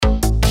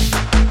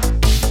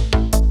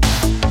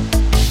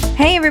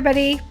Hey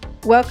everybody,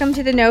 welcome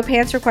to the No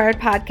Pants Required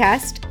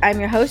podcast.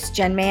 I'm your host,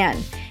 Jen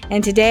Mann,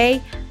 and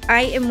today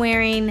I am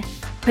wearing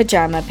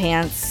pajama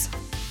pants.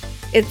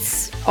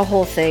 It's a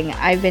whole thing.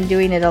 I've been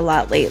doing it a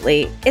lot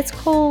lately. It's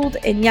cold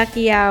and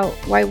yucky out.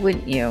 Why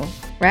wouldn't you,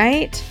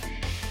 right?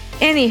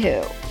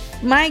 Anywho,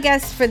 my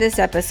guest for this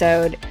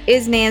episode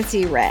is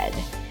Nancy Redd.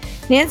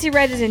 Nancy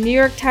Redd is a New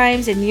York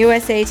Times and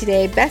USA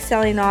Today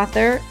best-selling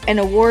author, an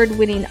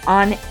award-winning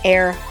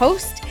on-air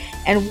host,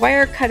 and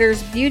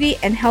Wirecutter's beauty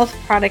and health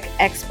product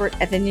expert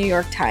at the New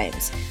York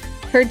Times.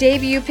 Her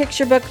debut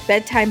picture book,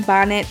 Bedtime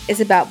Bonnet,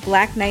 is about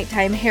Black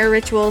nighttime hair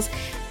rituals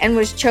and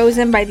was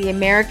chosen by the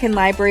American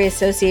Library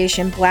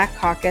Association Black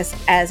Caucus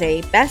as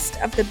a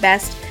Best of the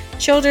Best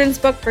children's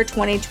book for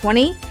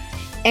 2020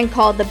 and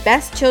called the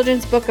Best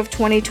Children's Book of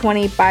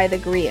 2020 by the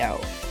Grio.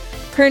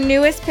 Her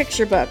newest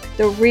picture book,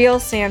 The Real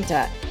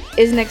Santa,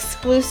 is an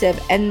exclusive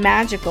and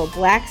magical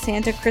Black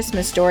Santa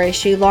Christmas story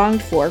she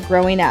longed for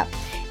growing up,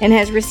 and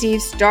has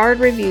received starred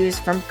reviews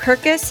from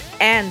Kirkus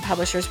and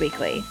Publishers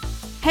Weekly.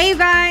 Hey you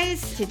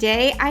guys!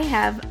 Today I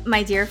have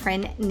my dear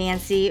friend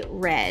Nancy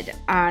Redd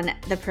on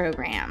the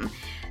program.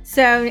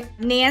 So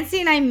Nancy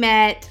and I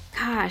met,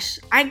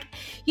 I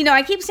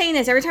keep saying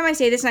this. Every time I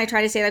say this and I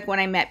try to say like when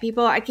I met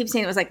people, I keep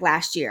saying it was like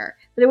last year.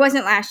 But it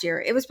wasn't last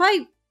year. It was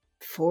probably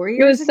 4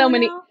 years ago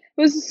now.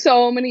 It was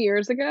so many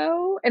years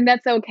ago, and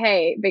that's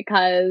okay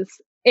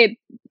because it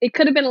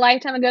could have been a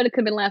lifetime ago. It could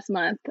have been last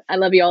month. I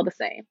love you all the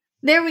same.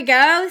 There we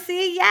go.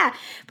 See, yeah.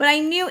 But I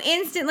knew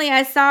instantly.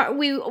 I saw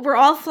we were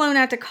all flown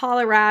out to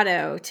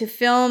Colorado to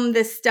film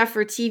this stuff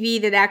for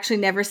TV that actually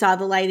never saw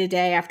the light of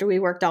day after we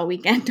worked all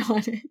weekend on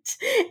it.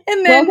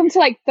 And then, welcome to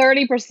like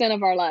 30%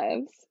 of our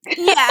lives.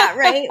 Yeah,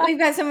 right. We've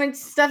got so much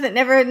stuff that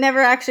never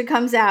actually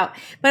comes out.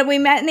 But we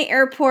met in the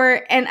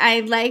airport, and I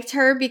liked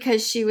her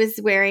because she was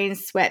wearing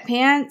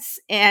sweatpants,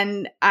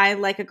 and I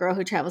like a girl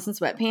who travels in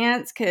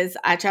sweatpants because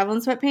I travel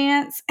in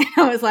sweatpants. And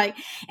I was like,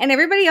 and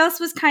everybody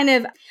else was kind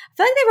of, I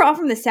feel like they were all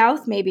from the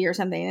South maybe or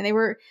something, and they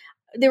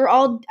were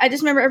all, I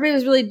just remember everybody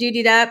was really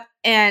duded up,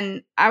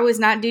 and I was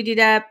not duded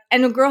up,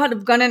 and a girl had a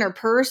gun in her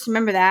purse.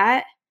 Remember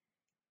that?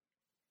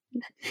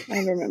 I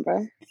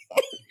remember.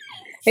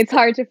 It's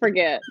hard to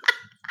forget.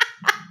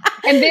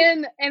 And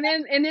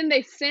then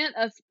they sent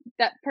us,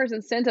 that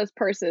person sent us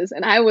purses,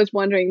 and I was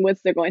wondering, was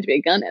there going to be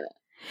a gun in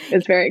it?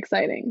 It's very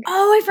exciting.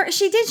 Oh,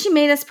 she did. She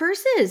made us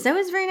purses. That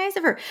was very nice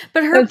of her.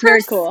 But her purse,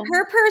 very cool.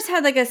 Her purse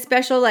had like a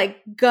special like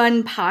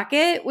gun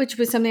pocket, which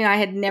was something I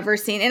had never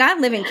seen. And I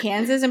live in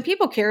Kansas, and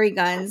people carry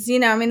guns.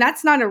 I mean,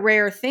 that's not a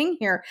rare thing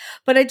here.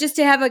 But just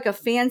to have like a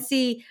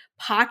fancy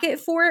pocket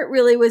for it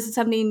really was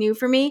something new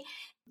for me.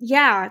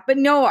 Yeah, but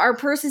no, our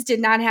purses did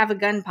not have a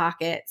gun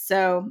pocket,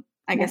 so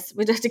I guess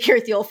we just have to carry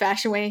it the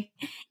old-fashioned way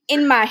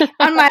on my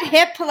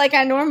hip like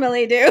I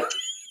normally do.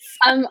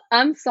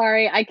 I'm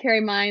sorry. I carry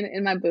mine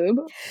in my boob.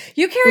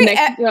 You carry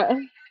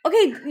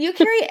okay. You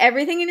carry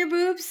everything in your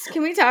boobs.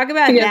 Can we talk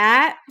about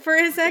that for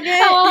a second?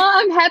 Oh,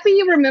 I'm happy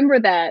you remember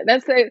that.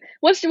 That's it.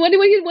 What do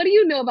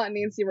you know about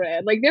Nancy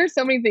Redd? Like, there's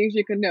so many things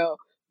you can know.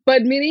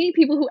 But many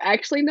people who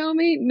actually know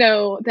me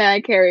know that I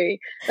carry,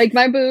 like,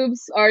 my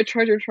boobs are a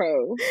treasure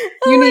trove.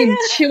 You need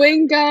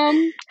chewing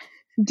gum.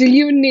 Do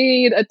you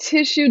need a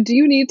tissue? Do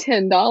you need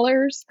 $10?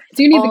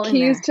 Do you need the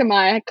keys to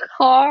my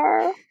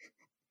car?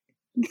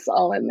 It's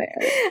all in there.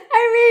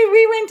 I mean,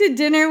 we went to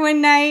dinner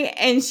one night,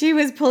 and she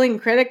was pulling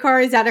credit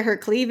cards out of her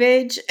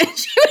cleavage, and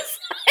she was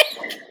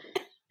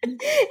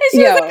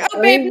like,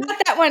 oh, babe,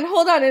 not that one.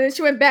 Hold on. And then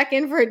she went back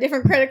in for a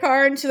different credit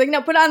card. And she's like,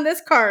 no, put on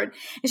this card.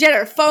 And she had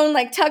her phone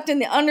like tucked in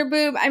the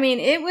underboob. I mean,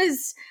 it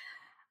was,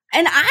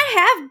 and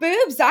I have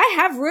boobs. I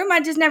have room. I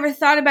just never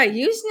thought about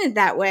using it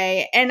that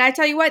way. And I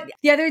tell you what,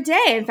 the other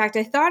day, in fact,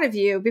 I thought of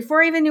you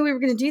before I even knew we were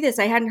going to do this.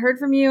 I hadn't heard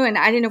from you, and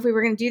I didn't know if we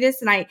were going to do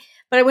this.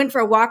 But I went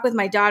for a walk with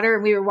my daughter,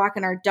 and we were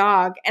walking our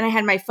dog, and I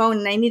had my phone,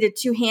 and I needed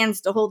two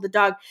hands to hold the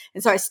dog.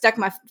 And so I stuck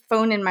my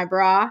phone in my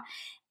bra.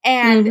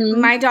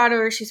 And my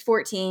daughter, she's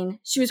 14.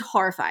 She was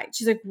horrified.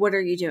 She's like, what are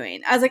you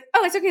doing? I was like,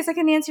 oh, it's okay. It's like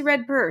a Nancy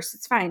Redd purse.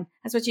 It's fine.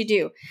 That's what you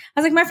do. I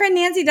was like, my friend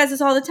Nancy does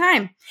this all the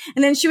time.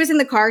 And then she was in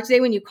the car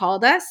today when you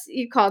called us.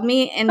 You called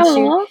me. And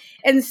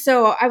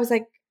so I was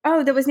like,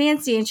 oh, that was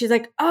Nancy. And she's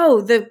like,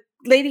 oh, the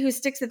lady who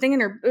sticks the thing in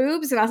her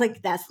boobs. And I was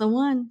like, that's the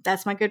one.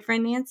 That's my good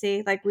friend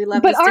Nancy. Like, we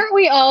love. But aren't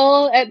we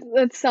all at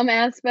some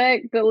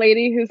aspect the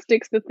lady who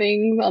sticks the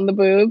things on the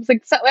boobs?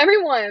 Like, so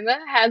everyone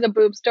has a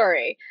boob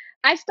story.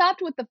 I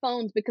stopped with the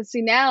phones because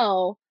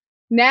now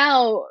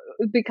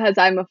because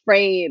I'm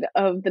afraid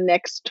of the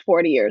next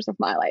 40 years of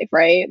my life,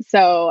 right?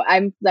 So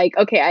I'm like,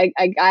 okay,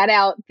 I got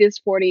out this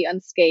 40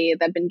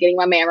 unscathed. I've been getting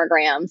my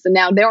mammograms, and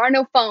now there are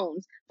no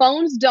phones.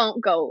 Phones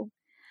don't go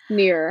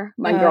near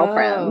my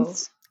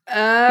girlfriends.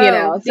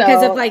 Oh,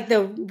 because of like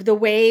the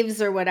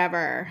waves or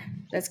whatever.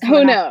 That's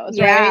who knows,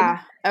 right?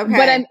 Okay.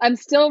 But I'm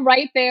still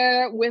right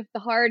there with the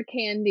hard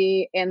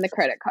candy and the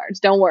credit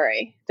cards. Don't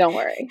worry.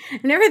 I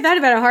never thought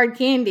about a hard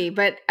candy,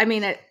 but I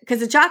mean, because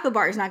the chocolate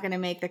bar is not going to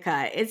make the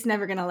cut. It's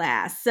never going to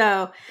last.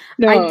 So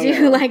I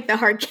do like the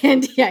hard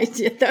candy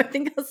idea, though. I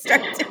think I'll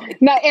start doing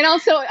no, and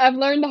also, I've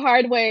learned the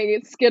hard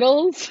way.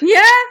 Skittles.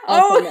 Yeah.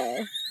 Also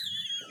no.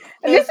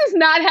 This is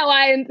not how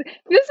I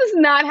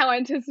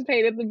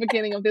anticipated the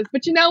beginning of this.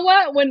 But you know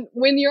what?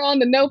 When you're on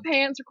the No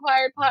Pants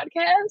Required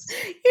podcast,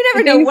 you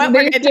never know what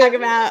we're going to talk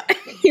about. I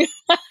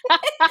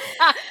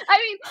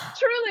mean,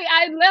 truly,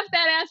 I left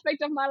that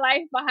aspect of my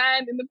life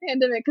behind in the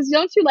pandemic. Because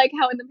don't you like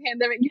how in the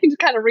pandemic you can just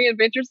kind of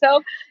reinvent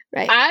yourself?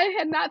 Right. I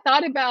had not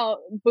thought about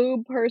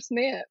boob purse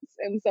knits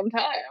in some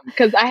time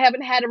because I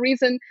haven't had a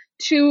reason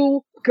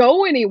to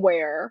go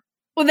anywhere.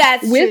 Well,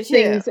 that's with true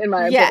things too. In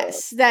my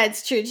yes, book.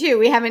 That's true too.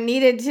 We haven't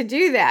needed to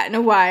do that in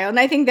a while, and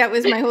I think that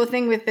was my whole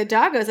thing with the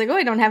dog. I was like, oh,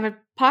 I don't have a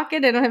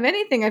pocket. I don't have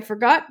anything. I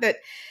forgot that.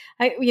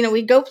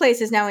 We go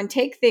places now and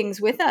take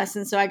things with us,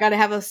 and so I got to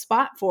have a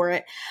spot for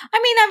it. I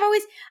mean,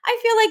 I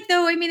feel like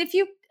though. I mean, if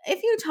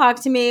you talk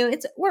to me,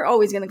 we're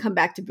always going to come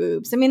back to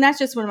boobs. I mean, that's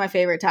just one of my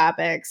favorite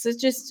topics.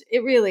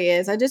 It really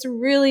is. I just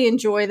really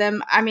enjoy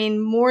them. I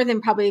mean, more than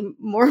probably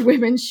more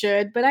women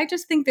should, but I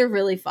just think they're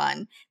really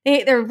fun.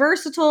 They're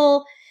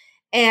versatile.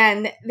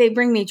 And they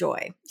bring me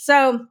joy.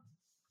 So,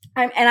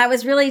 I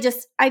was really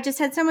I just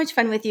had so much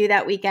fun with you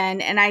that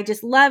weekend. And I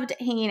just loved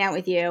hanging out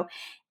with you.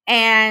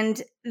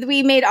 And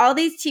we made all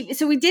these TV.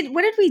 So what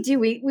did we do?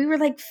 We were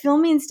like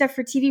filming stuff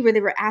for TV where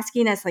they were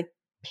asking us like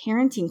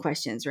parenting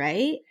questions,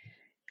 right?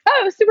 Oh,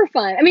 it was super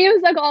fun. I mean, it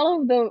was like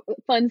all of the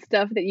fun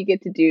stuff that you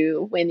get to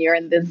do when you're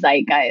in the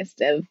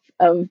zeitgeist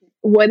of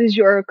what is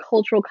your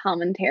cultural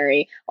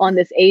commentary on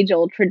this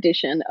age-old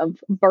tradition of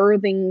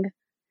birthing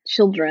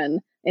children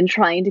and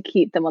trying to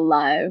keep them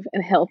alive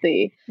and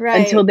healthy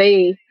until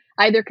they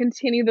either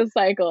continue the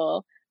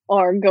cycle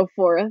or go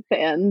forth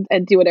and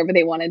do whatever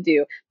they want to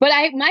do. But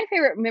my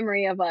favorite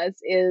memory of us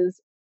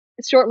is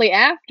shortly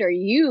after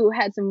you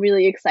had some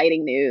really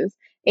exciting news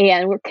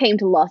and we came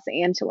to Los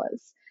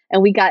Angeles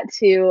and we got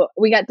to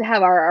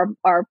have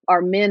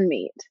our men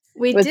meet.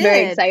 It was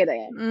very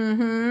exciting.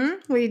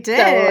 Mm-hmm. We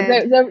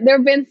did. So there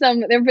have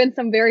been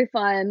some very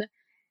fun,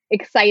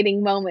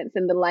 exciting moments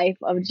in the life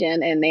of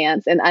Jen and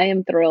Nance, and I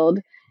am thrilled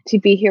to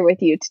be here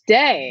with you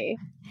today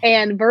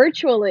and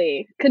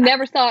virtually. Could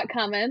never saw it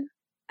coming.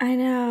 I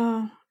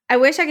know. I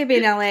wish I could be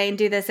in LA and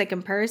do this like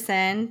in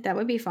person. That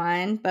would be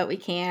fun, but we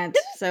can't.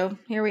 So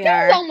here we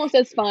are. It's almost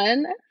as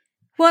fun.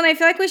 Well, and I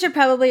feel like we should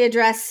probably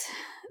address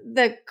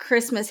the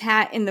Christmas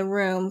hat in the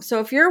room. So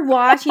if you're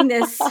watching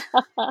this,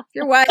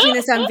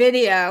 on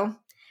video,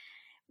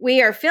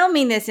 we are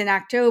filming this in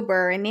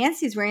October, and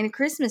Nancy's wearing a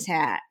Christmas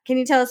hat. Can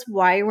you tell us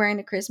why you're wearing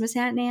a Christmas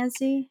hat,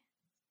 Nancy?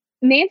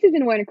 Nancy's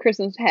been wearing a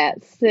Christmas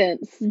hat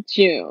since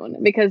June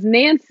because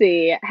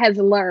Nancy has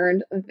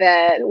learned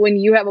that when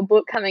you have a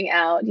book coming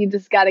out, you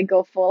just got to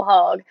go full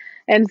hog.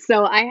 And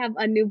so I have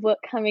a new book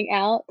coming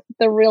out,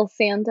 The Real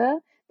Santa,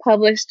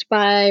 published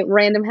by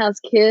Random House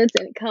Kids,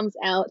 and it comes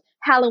out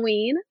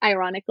Halloween,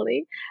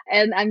 ironically.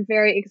 And I'm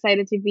very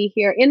excited to be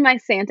here in my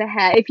Santa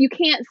hat. If you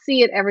can't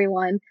see it,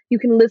 everyone, you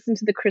can listen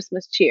to the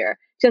Christmas cheer.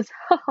 Just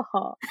ho, ho,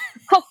 ho,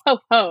 ho, ho,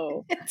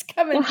 ho. It's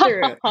coming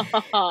through.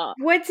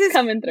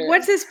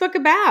 What's this book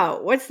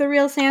about? What's The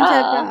Real Santa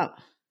about?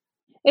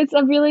 It's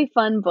a really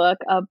fun book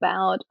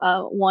about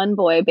one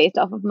boy based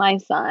off of my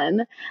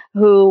son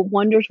who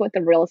wonders what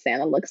the real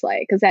Santa looks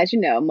like. Because as you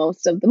know,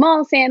 most of the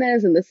mall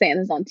Santas and the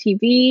Santas on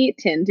TV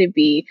tend to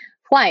be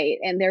white,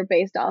 and they're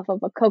based off of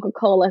a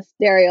Coca-Cola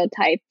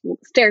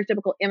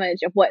stereotypical image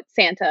of what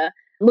Santa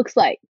looks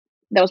like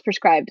that was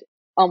prescribed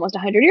almost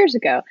 100 years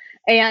ago.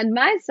 And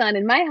my son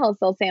in my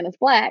household, Santa's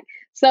black.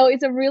 So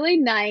it's a really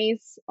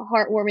nice,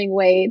 heartwarming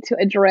way to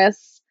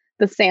address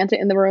the Santa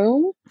in the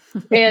room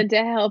and to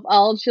help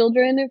all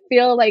children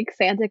feel like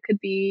Santa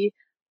could be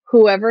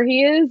whoever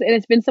he is. And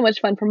it's been so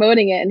much fun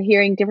promoting it and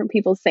hearing different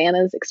people's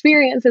Santa's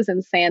experiences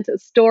and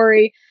Santa's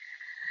story.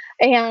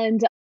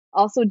 And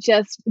also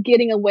just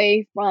getting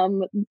away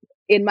from,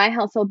 in my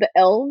household, the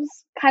elves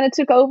kind of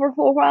took over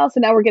for a while. So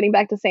now we're getting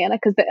back to Santa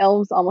because the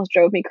elves almost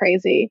drove me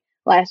crazy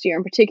last year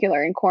in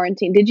particular in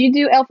quarantine. Did you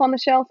do Elf on the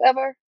Shelf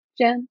ever,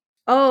 Jen?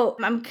 Oh,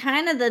 I'm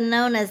kind of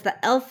known as the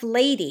elf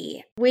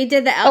lady. We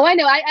did the elf. Oh, I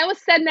know. I was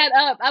setting that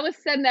up.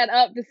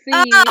 To see.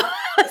 Oh,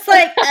 it's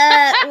like,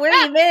 where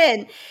have you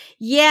been?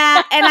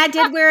 Yeah, and I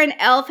did wear an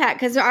elf hat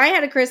because I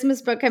had a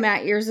Christmas book come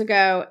out years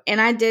ago,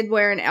 and I did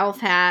wear an elf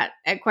hat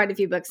at quite a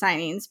few book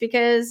signings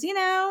because,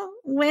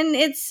 when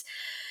it's,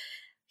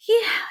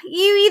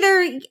 you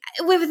either,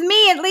 with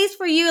me, at least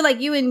for you,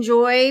 like you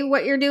enjoy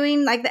what you're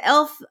doing, like the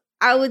elf,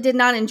 I did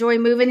not enjoy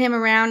moving him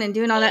around and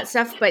doing all that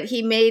stuff, but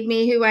he made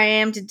me who I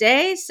am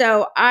today.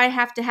 So I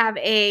have to have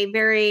a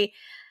very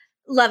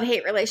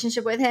love-hate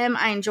relationship with him.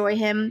 I enjoy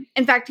him.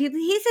 In fact,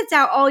 he sits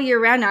out all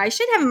year round now. I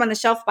should have him on the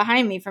shelf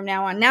behind me from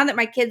now on. Now that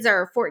my kids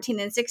are 14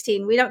 and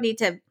 16, we don't need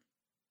to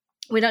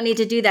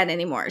do that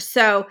anymore.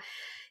 So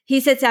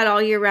he sits out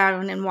all year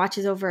round and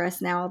watches over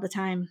us now all the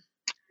time.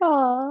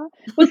 Aw.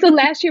 Well, so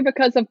last year,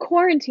 because of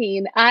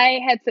quarantine, I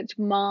had such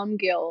mom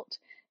guilt,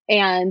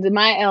 and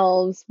my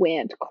elves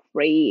went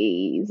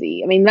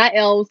crazy. I mean, my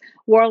elves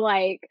were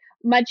like,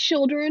 my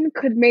children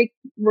could make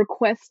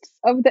requests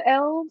of the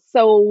elves.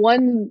 So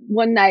one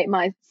night,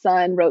 my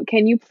son wrote,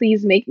 "Can you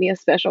please make me a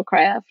special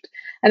craft?"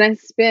 And I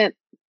spent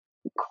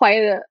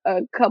quite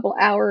a couple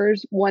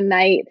hours one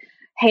night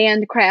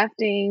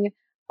handcrafting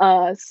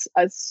a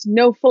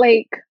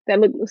snowflake that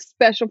looked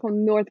special from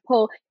the North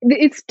Pole.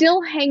 It's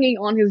still hanging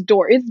on his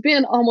door. It's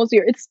been almost a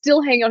year. It's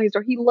still hanging on his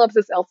door. He loves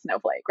this elf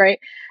snowflake, right?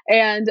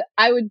 And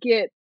I would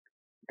get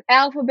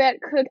alphabet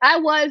cook. I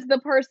was the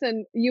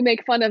person you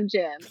make fun of,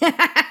 Jen.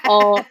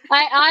 Oh,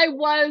 I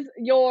was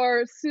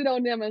your pseudo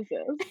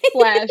nemesis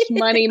 /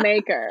 money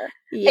maker.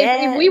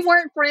 If we Yes.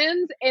 weren't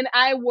friends and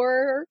I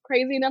were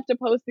crazy enough to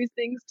post these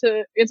things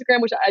to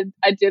Instagram, which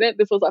I didn't,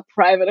 this was a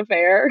private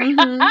affair,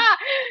 Mhm.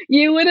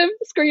 you would have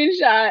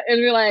screenshot and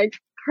be like,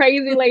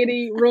 crazy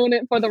lady, ruin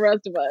it for the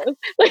rest of us.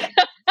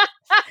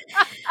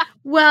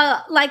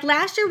 Well, like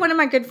last year, one of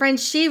my good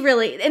friends, she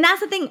really, and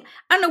that's the thing,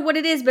 I don't know what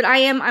it is, but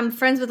I'm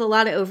friends with a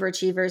lot of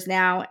overachievers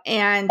now.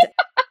 And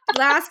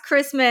last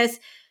Christmas,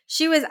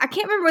 I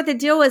can't remember what the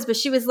deal was, but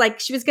she was like,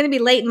 she was going to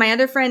be late. And my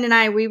other friend and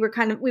I, we were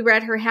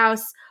at her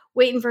house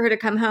waiting for her to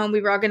come home.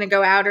 We were all going to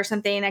go out or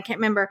something. I can't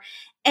remember.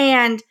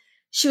 And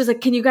she was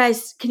like, can you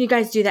guys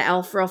do the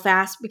elf real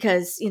fast?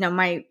 Because,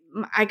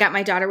 I got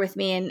my daughter with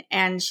me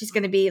and she's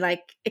going to be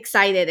like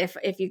excited if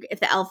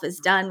the elf is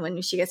done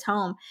when she gets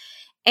home.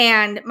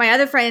 And my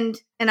other friend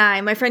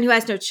and my friend who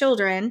has no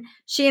children,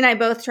 she and I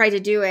both tried to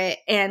do it.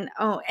 And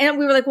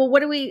we were like, well,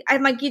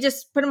 I'm like, you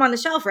just put them on the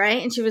shelf,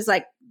 right? And she was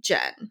like,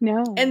 Jen.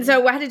 No. And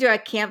so I had to do a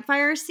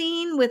campfire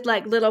scene with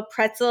like little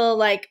pretzel,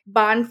 like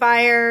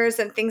bonfires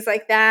and things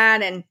like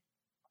that. And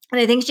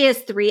I think she has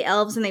 3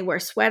 elves and they wear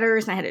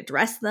sweaters and I had to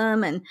dress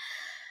them. And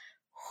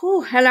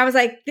I was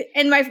like,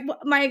 and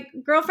my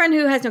girlfriend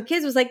who has no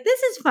kids was like,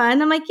 this is fun.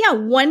 I'm like, yeah,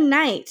 one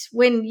night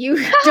when you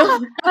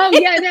don't. Oh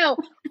yeah, no.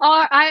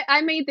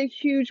 I made the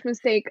huge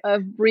mistake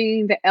of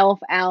bringing the elf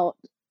out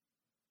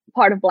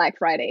part of Black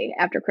Friday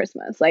after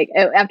Christmas, like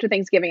after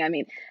Thanksgiving, I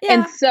mean. Yeah.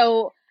 And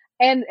so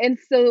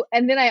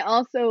and then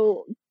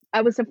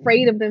I was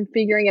afraid of them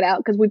figuring it out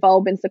because we've all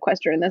been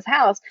sequestered in this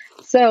house.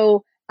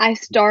 So I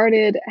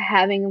started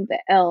having the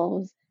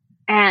elves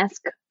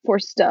ask for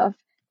stuff.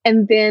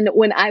 And then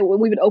when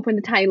we would open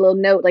the tiny little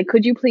note, like,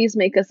 could you please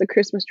make us a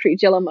Christmas tree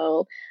Jello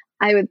mold?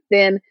 I would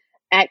then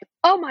act,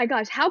 oh my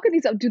gosh, how could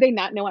do they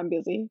not know I'm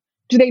busy?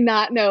 Do they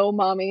not know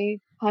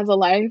mommy has a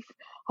life?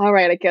 All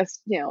right, I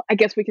guess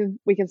we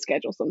can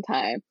schedule some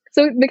time.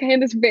 So it became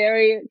this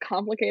very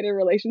complicated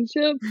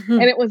relationship,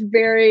 and it was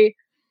very,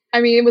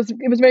 it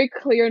was very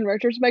clear in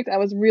retrospect. I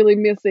was really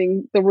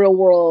missing the real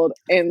world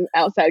and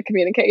outside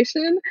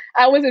communication.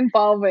 I was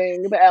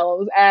involving the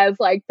elves as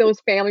like those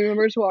family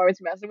members who are always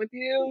messing with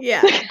you.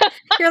 Yeah.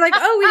 You're like,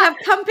 oh, we have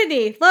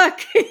company.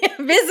 Look,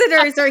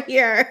 visitors are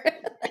here.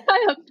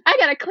 I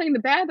gotta clean the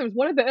bathrooms.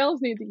 What if the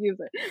elves need to use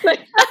it?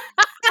 Like,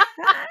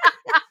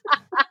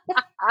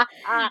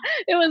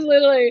 it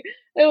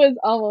was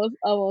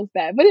almost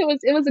that, but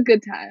it was a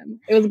good time.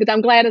 It was a good time.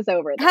 I'm glad it's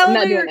over. How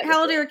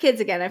old are your kids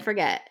again? I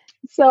forget.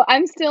 So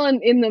I'm still I'm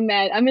in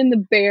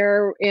the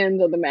bear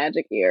end of the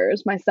magic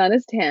years. My son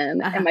is 10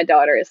 and my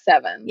daughter is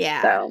 7.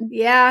 Yeah. So.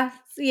 Yeah.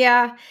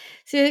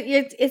 So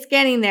it's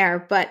getting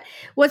there. But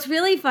what's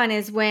really fun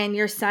is when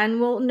your son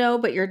will know,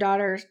 but your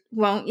daughter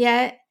won't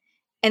yet.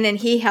 And then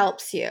he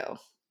helps you.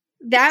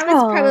 That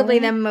was probably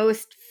the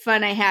most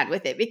fun I had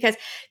with it because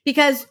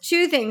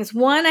 2 things.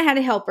 One, I had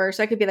a helper,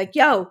 so I could be like,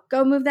 yo,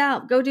 go move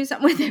that, go do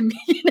something with him,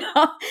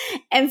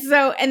 And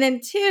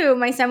then 2,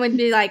 my son would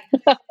be like,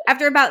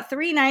 after about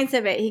 3 nights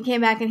of it, he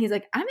came back and he's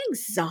like, I'm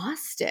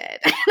exhausted.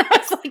 And I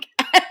was like,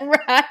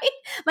 right?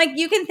 Like,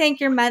 you can thank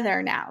your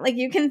mother now. Like,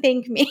 you can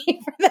thank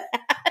me for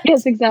that.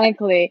 Yes,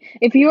 exactly.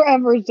 If you're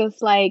ever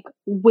just like,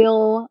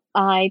 will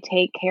I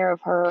take care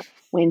of her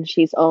when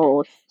she's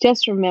old?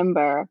 Just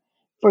remember,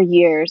 for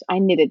years, I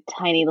knitted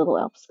tiny little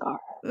elf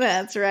scarves.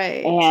 That's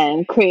right.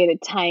 And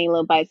created tiny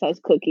little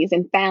bite-sized cookies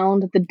and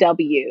found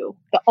the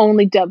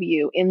only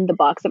W in the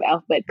box of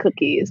alphabet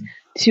cookies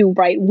to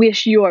write,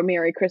 wish you a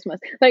Merry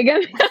Christmas. Like,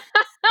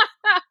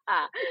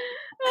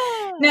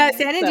 no,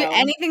 see, I didn't do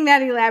anything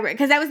that elaborate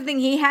because that was the thing.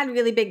 He had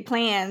really big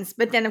plans,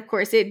 but then of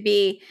course it'd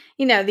be,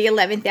 the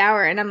 11th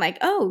hour. And I'm like,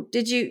 oh,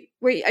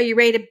 are you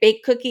ready to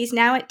bake cookies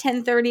now at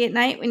 10:30 at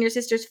night when your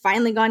sister's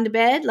finally gone to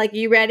bed? Like,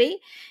 you ready?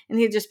 And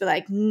he'd just be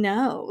like,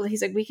 no.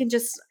 He's like, we can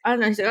just, I don't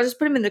know. He's like, I'll just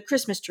put him in the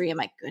Christmas tree. I'm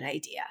like, good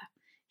idea.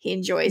 He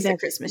enjoys the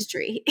Christmas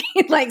tree.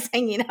 He likes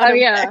hanging out. Oh,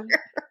 yeah.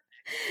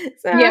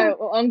 So, yeah,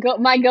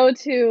 my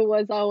go-to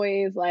was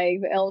always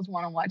like, the elves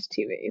want to watch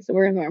TV, so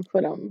we're going to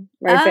put them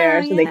right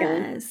there so they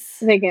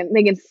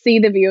can see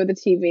the view of the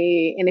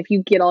TV, and if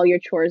you get all your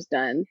chores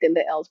done, then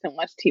the elves can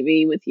watch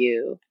TV with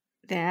you.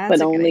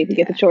 But only to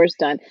get the chores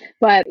done.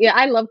 But yeah,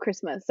 I love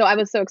Christmas, so I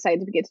was so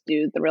excited to get to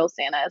do The Real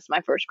Santa as my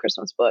first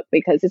Christmas book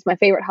because it's my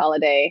favorite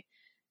holiday,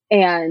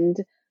 and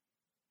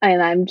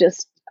I'm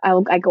just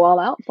I go all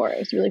out for it.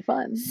 It's really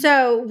fun.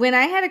 So when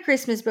I had a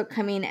Christmas book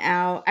coming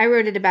out, I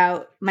wrote it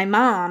about my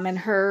mom and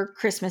her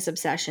Christmas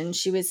obsession.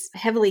 She was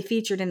heavily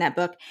featured in that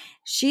book.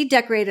 She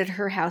decorated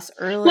her house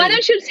early. Why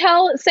don't you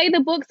say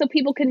the book so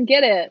people can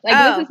get it?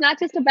 Like, this is not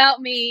just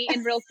about me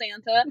and Real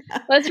Santa.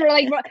 Let's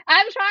really.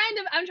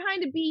 I'm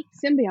trying to be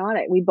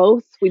symbiotic. We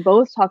both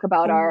talk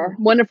about our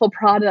wonderful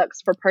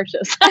products for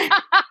purchase.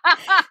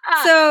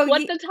 So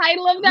what's the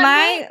title of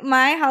that book?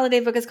 My holiday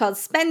book is called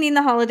Spending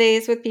the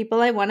Holidays with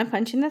People I Want to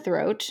Punch in the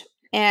Throat.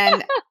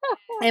 And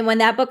and when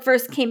that book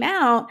first came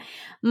out,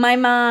 my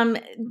mom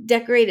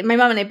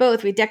and I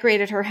both, we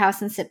decorated her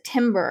house in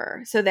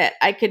September so that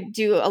I could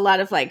do a lot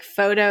of like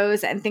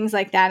photos and things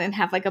like that and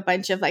have like a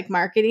bunch of like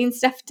marketing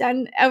stuff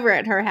done over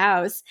at her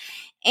house.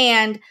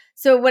 And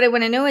so what I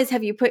want to know is,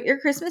 have you put your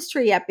Christmas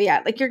tree up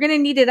yet? Like, you're going to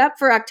need it up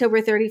for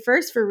October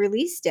 31st for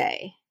release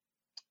day.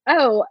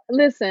 Oh,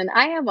 listen,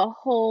 I have a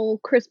whole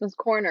Christmas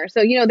corner.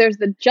 So, there's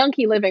the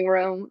junky living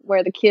room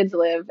where the kids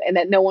live and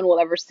that no one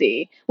will ever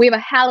see. We have a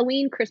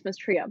Halloween Christmas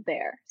tree up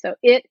there. So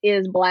it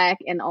is black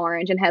and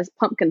orange and has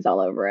pumpkins all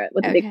over it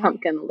with a big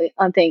pumpkin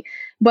thing.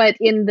 But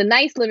in the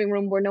nice living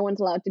room where no one's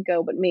allowed to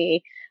go but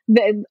me,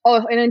 an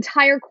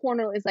entire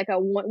corner is like a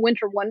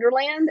winter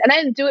wonderland. And I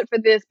didn't do it for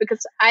this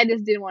because I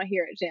just didn't want to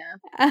hear it,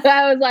 Jen. So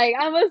I was like,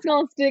 I'm just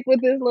going to stick with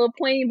this little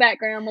plain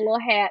background, my little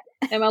hat,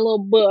 and my little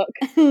book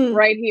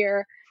right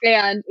here.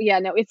 And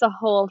it's a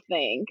whole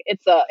thing.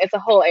 It's a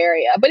whole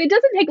area, but it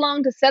doesn't take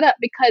long to set up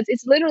because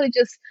it's literally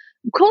just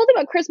cool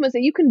about Christmas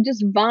that you can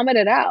just vomit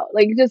it out.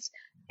 Like,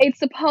 it's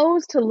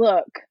supposed to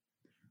look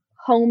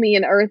homey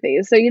and earthy.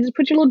 So you just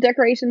put your little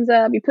decorations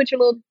up, you put your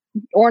little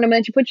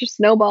ornaments, you put your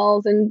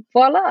snowballs, and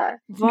voila.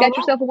 You got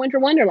yourself a winter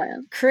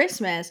wonderland.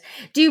 Christmas.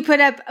 Do you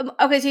put up,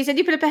 okay, so you said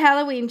you put up a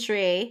Halloween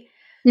tree.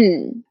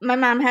 My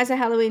mom has a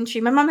Halloween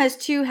tree. My mom has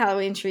 2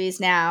 Halloween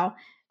trees now.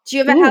 Do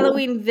you have a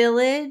Halloween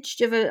village?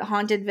 Do you have a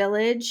haunted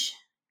village?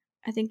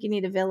 I think you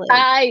need a village.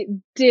 I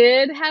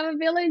did have a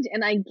village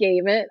and I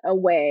gave it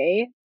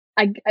away.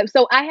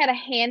 So I had a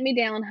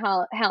hand-me-down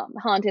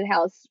haunted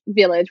house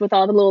village with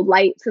all the little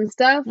lights and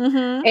stuff.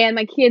 And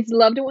my kids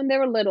loved it when they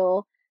were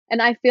little.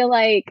 And I feel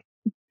like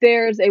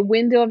there's a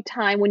window of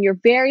time when you're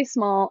very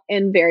small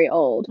and very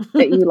old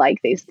that you like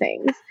these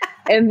things.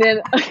 And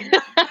then...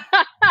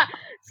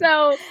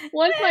 So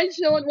once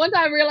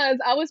I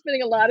realized I was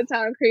spending a lot of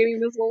time creating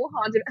this little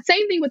haunted,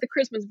 same thing with the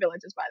Christmas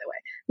villages, by the way,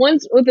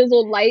 once with those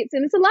little lights,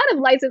 and it's a lot of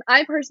lights. And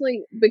I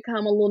personally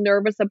become a little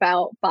nervous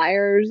about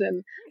fires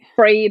and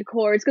frayed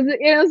cords. Cause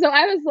so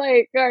I was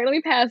like, all right, let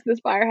me pass this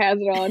fire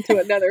hazard on to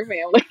another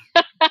family.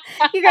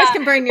 You guys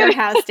can burn your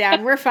house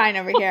down. We're fine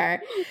over here.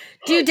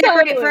 Do you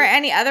decorate for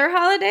any other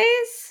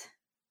holidays?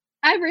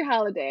 Every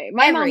holiday.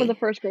 My mom was a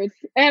first grade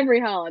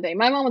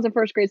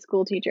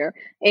school teacher,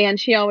 and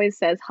she always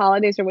says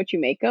holidays are what you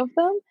make of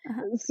them.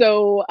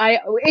 So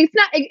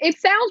it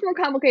sounds more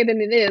complicated than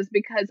it is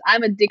because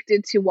I'm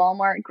addicted to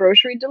Walmart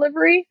grocery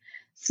delivery.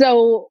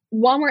 So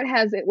Walmart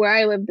has it where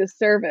I live, this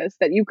service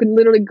that you can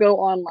literally go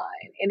online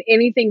and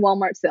anything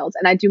Walmart sells,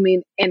 and I do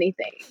mean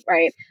anything,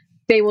 right?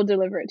 They will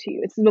deliver it to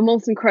you. It's the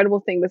most incredible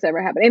thing that's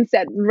ever happened. And it's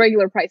at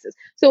regular prices.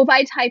 So if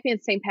I type in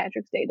St.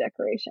 Patrick's Day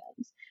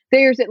decorations,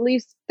 there's at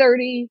least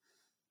 30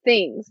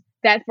 things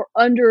that for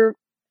under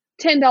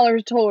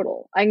 $10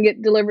 total, I can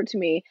get delivered to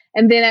me.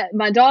 And then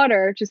my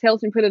daughter just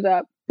helps me put it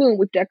up. Boom,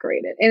 we've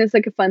decorated. And it's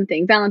like a fun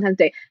thing. Valentine's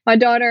Day. My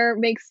daughter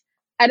makes,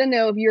 I don't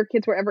know if your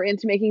kids were ever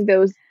into making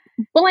those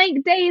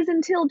blank days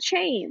until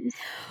chains.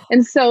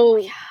 And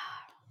so...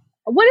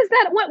 What is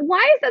that?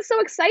 Why is that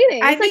so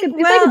exciting? It's like a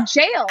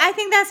jail. I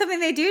think that's something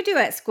they do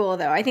at school,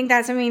 though. I think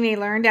that's something they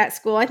learned at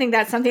school. I think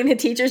that's something the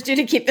teachers do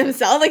to keep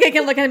themselves. Like, I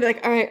can look at it and be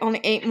like, all right,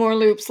 only 8 more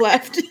loops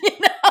left. It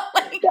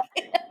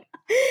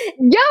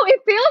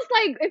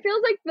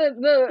feels like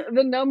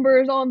the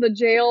numbers on the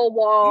jail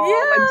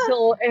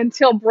wall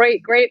until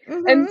break, right?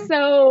 And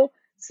so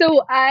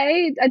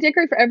I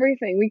decorate for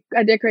everything.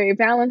 I decorate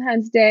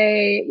Valentine's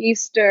Day,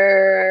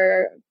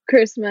 Easter,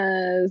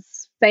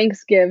 Christmas,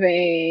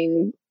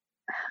 Thanksgiving,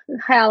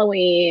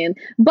 Halloween,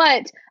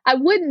 but I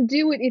wouldn't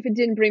do it if it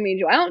didn't bring me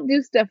joy. I don't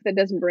do stuff that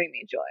doesn't bring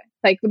me joy.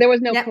 Like, there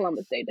was no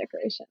Columbus Day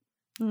decoration.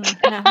 We're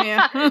not gonna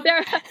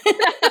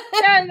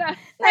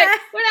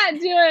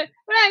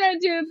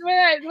do.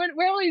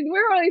 We're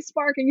only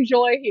sparking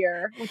joy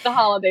here with the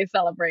holiday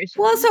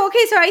celebration. Well, so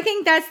I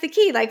think that's the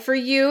key. Like, for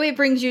you, it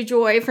brings you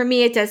joy. For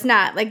me, it does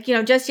not. Like,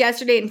 just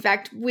yesterday, in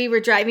fact, we were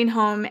driving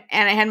home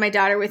and I had my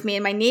daughter with me,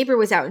 and my neighbor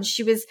was out, and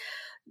she was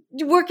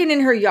working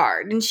in her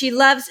yard, and she's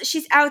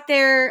out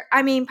there.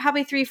 I mean,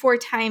 probably 3-4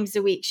 times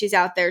a week. She's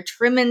out there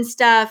trimming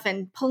stuff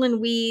and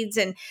pulling weeds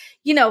and,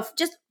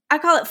 just, I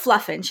call it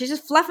fluffing. She's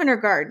just fluffing her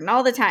garden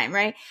all the time.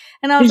 Right.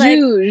 And I was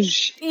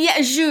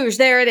zhuzh,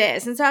 there it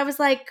is. And so I was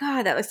like,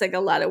 God, that looks like a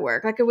lot of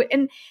work. Like,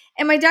 and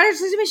my daughter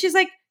says to me, she's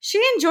like, she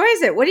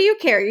enjoys it. What do you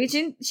care?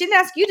 She didn't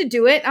ask you to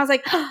do it. And I was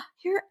like, oh,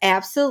 you're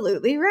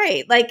absolutely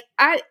right. Like,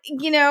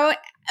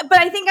 but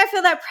I think I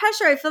feel that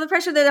pressure. I feel the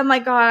pressure that I'm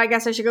like, God, I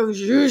guess I should go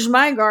zhuzh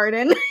my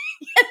garden.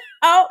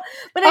 But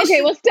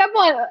well, step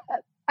one,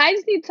 I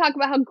just need to talk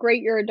about how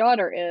great your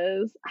daughter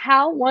is.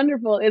 How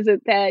wonderful is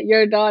it that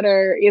your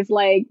daughter is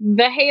like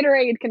the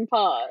haterade can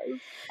pause?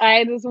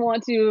 I just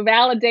want to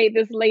validate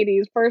this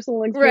lady's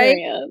personal Right.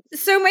 experience.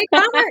 So my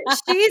daughter,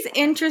 she's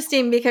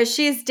interesting because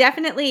she's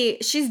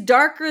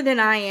darker than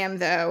I am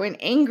though, and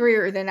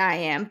angrier than I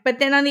am. But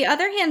then on the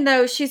other hand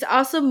though, she's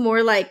also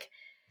more like,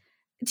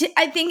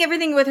 I think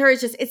everything with her is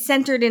just, it's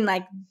centered in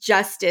like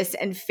justice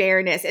and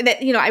fairness, and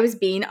that, I was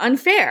being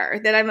unfair,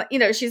 that I'm,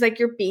 she's like,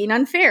 you're being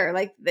unfair.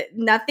 Like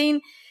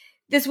nothing,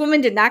 this woman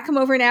did not come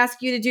over and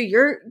ask you to do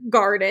your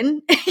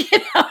garden,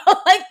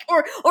 like,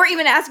 or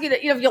even ask you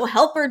to, if you'll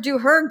help her do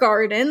her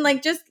garden,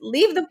 like just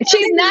leave the.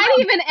 She's not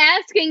even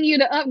asking you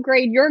to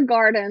upgrade your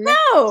garden.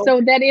 No. So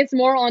that it's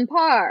more on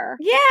par.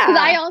 Yeah. Because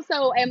I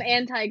also am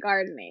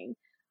anti-gardening.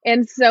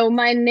 And so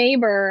my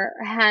neighbor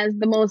has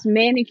the most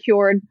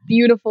manicured,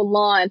 beautiful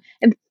lawn.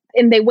 And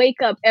they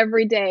wake up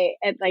every day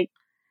at like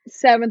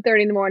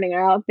 7:30 in the morning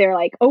and out there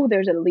like, oh,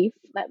 there's a leaf.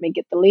 Let me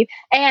get the leaf.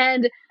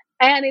 And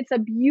it's a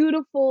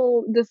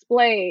beautiful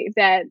display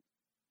that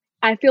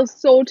I feel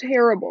so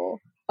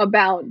terrible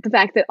about the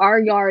fact that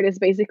our yard is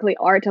basically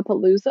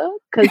Artapalooza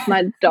because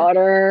my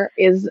daughter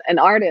is an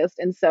artist.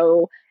 And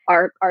so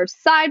our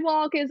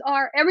sidewalk is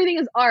art. Everything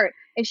is art.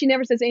 And she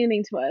never says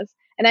anything to us.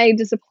 And I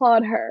just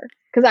applaud her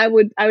because I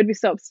would be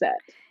so upset.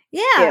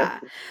 Yeah.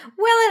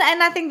 Well,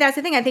 and I think that's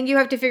the thing. I think you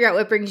have to figure out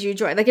what brings you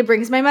joy. Like it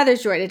brings my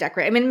mother's joy to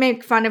decorate. I mean, I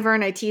make fun of her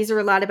and I tease her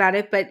a lot about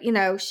it, but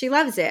she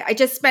loves it. I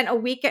just spent a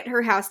week at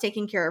her house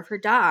taking care of her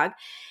dog.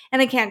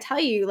 And I can't tell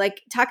you,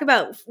 like, talk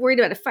about worried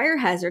about a fire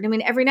hazard. I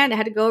mean, every night I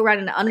had to go around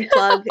and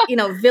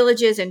unplug,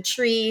 villages and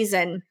trees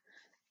and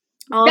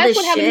all That's this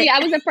what happened to shit. me. I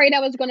was afraid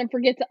I was going to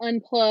forget to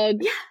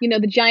unplug,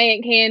 the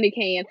giant candy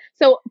can.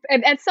 So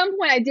at some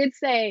point I did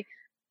say,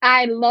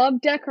 I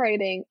love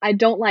decorating. I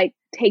don't like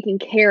taking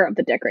care of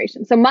the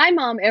decoration. So my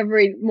mom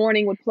every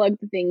morning would plug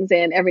the things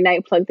in, every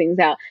night plug things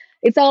out.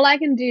 It's all I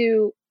can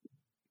do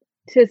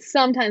to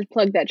sometimes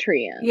plug that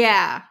tree in.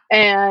 Yeah.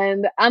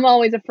 And I'm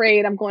always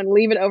afraid I'm going to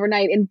leave it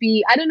overnight and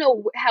I don't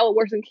know how it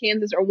works in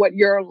Kansas or what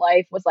your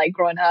life was like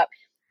growing up.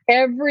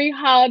 Every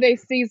holiday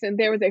season,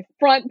 there was a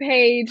front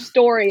page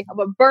story of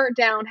a burnt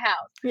down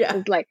house. Yeah.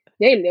 It's like,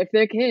 they left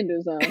their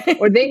candles on,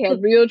 or they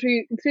had real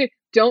tree.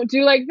 Don't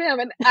do like them.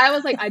 And I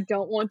was like, I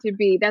don't want to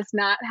be. That's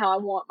not how I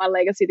want my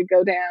legacy to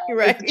go down.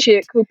 Right. The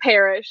chick who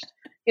perished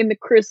in the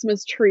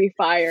Christmas tree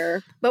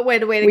fire. But way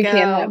to We go.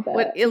 can't have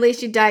that. At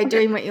least you died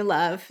doing what you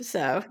love.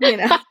 So,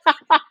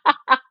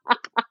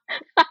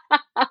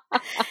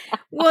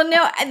 Well,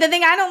 no, the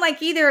thing I don't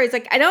like either is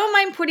like, I don't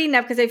mind putting it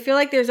up because I feel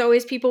like there's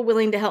always people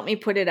willing to help me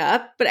put it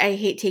up, but I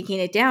hate taking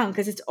it down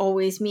because it's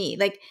always me.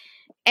 Like,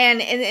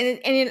 and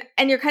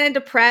you're kind of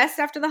depressed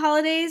after the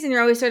holidays and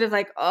you're always sort of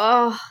like,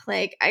 oh,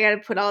 like I got to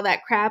put all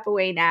that crap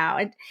away now.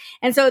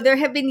 And so there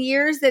have been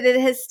years that it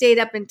has stayed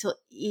up until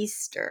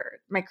Easter,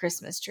 my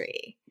Christmas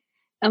tree.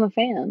 I'm a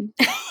fan.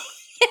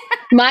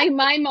 My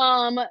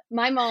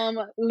mom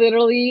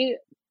literally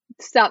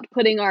stopped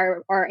putting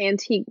our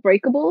antique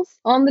breakables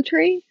on the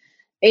tree,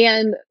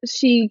 and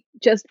she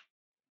just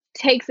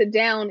takes it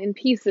down in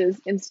pieces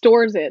and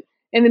stores it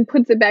and then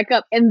puts it back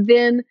up and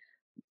then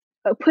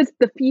puts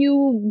the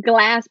few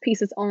glass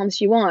pieces on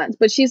she wants.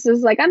 But she's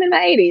just like, I'm in my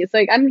 80s.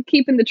 Like, I'm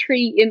keeping the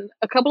tree in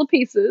a couple of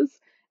pieces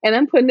and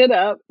I'm putting it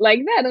up like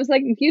that. I was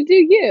like, you do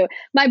you.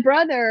 My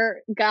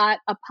brother got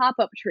a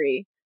pop-up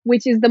tree,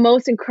 which is the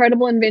most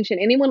incredible invention.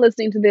 Anyone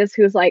listening to this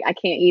who's like, I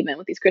can't even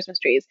with these Christmas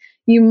trees,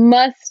 you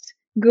must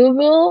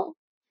Google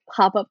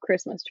pop-up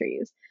Christmas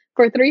trees.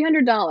 For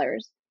 $300,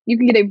 you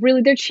can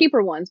get they're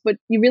cheaper ones, but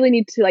you really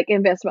need to like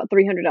invest about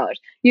 $300.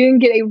 You can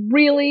get a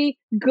really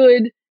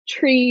good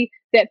tree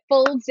that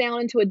folds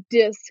down into a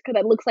disc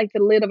that looks like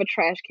the lid of a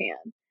trash can.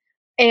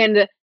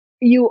 And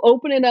you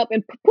open it up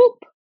and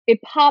poop,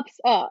 it pops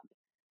up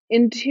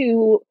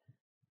into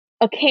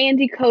a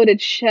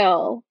candy-coated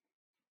shell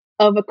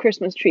of a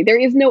Christmas tree. There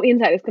is no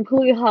inside. It's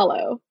completely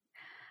hollow.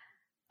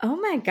 Oh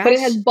my gosh. But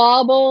it has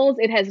baubles,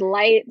 it has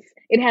lights,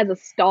 it has a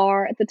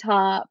star at the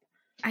top.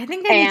 I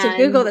think I need to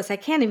Google this. I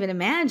can't even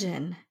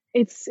imagine.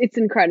 It's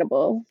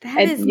incredible.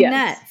 That is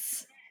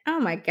nuts. Oh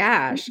my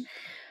gosh.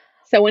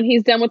 So when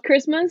he's done with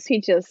Christmas,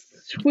 he just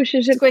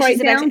squishes it right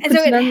down. And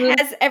so it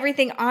has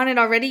everything on it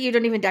already? You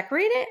don't even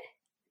decorate it?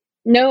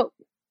 Nope.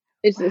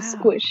 It's just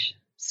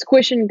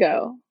squish and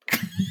go.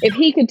 If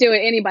he could do it,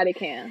 anybody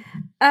can.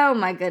 Oh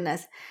my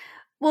goodness.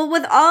 Well,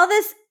 with all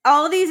these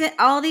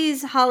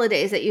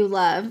holidays that you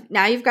love,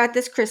 now you've got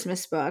this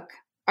Christmas book.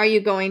 Are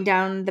you going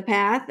down the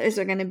path? Is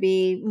there going to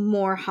be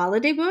more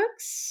holiday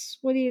books?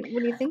 What do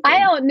you think? I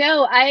don't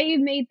know. I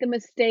made the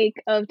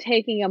mistake of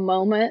taking a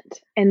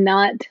moment and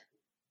not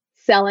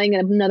selling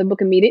another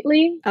book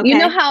immediately. Okay. You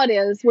know how it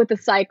is with the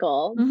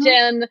cycle. Mm-hmm.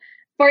 Jen,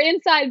 for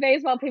inside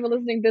baseball people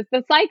listening to this,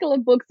 the cycle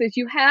of books is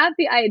you have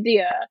the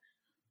idea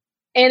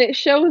and it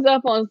shows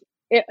up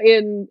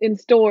in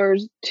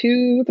stores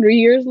 2-3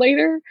 years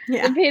later,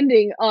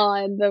 depending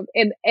on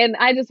and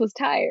I just was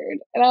tired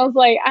and I was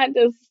like,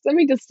 let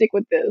me just stick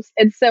with this.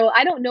 And so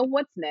I don't know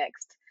what's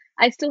next.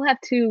 I still have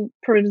to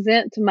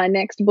present my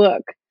next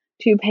book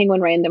to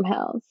Penguin Random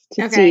House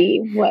to Okay.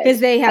 see what, Because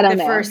they I have don't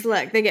the know. first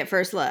look. They get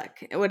first look.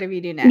 Whatever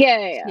you do next.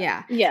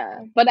 Yeah.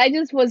 But I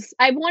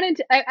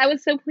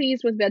was so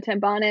pleased with Bedtime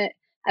Bonnet.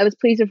 I was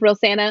pleased with Real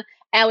Santa.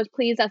 I was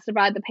pleased I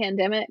survived the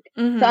pandemic.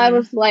 So I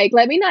was like,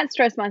 let me not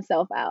stress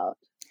myself out.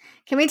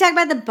 Can we talk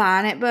about the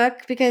Bonnet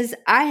book? Because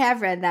I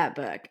have read that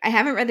book. I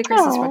haven't read the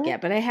Christmas book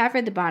yet, but I have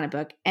read the Bonnet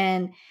book.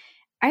 And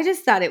I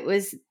just thought it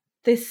was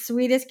the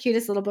sweetest,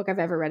 cutest little book I've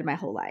ever read in my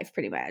whole life,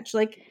 pretty much.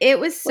 Like, it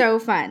was so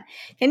fun.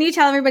 Can you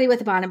tell everybody what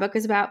the Bonnet book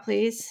is about,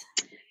 please?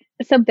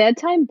 So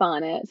Bedtime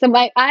Bonnet. So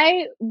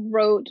I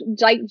wrote,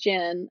 like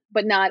Jen,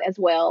 but not as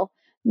well,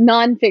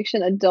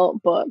 nonfiction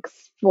adult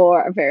books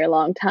for a very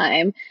long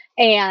time.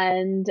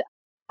 And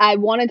I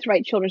wanted to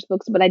write children's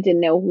books, but I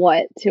didn't know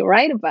what to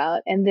write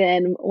about. And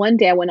then one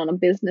day I went on a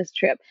business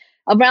trip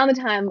around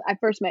the time I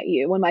first met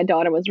you, when my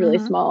daughter was really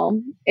small,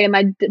 and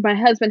my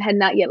husband had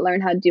not yet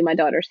learned how to do my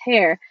daughter's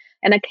hair.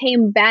 And I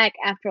came back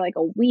after like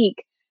a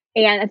week,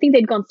 and I think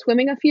they'd gone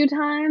swimming a few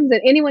times.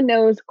 And anyone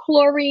knows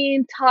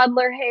chlorine,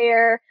 toddler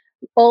hair,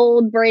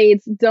 old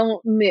braids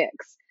don't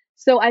mix.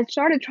 So I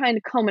started trying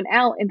to comb it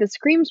out, and the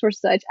screams were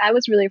such, I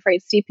was really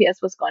afraid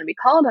CPS was going to be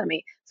called on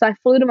me. So I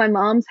flew to my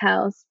mom's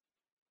house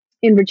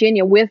in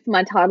Virginia with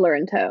my toddler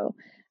in tow.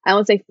 I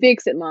would say,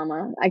 fix it,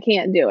 mama. I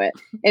can't do it.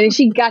 And then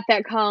she got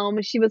that comb,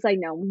 and she was like,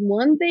 no,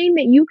 one thing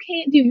that you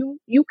can't do,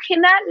 you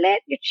cannot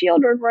let your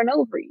children run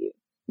over you.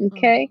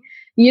 Okay?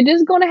 You're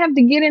just going to have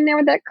to get in there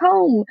with that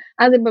comb.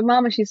 I was like, but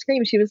mama, she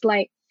screamed. She was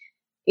like,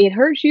 it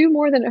hurts you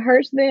more than it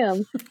hurts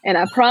them. And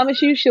I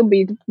promise you, she'll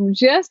be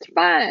just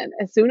fine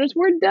as soon as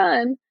we're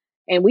done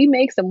and we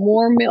make some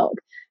warm milk.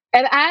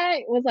 And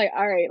I was like,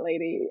 all right,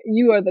 lady,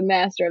 you are the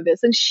master of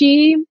this. And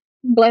she,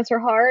 bless her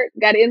heart,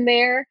 got in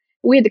there.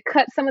 We had to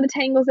cut some of the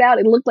tangles out.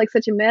 It looked like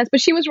such a mess,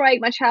 but she was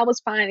right. My child was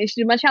fine. And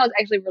my child was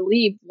actually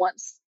relieved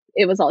once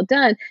it was all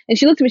done. And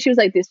she looked at me, she was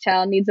like, this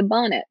child needs a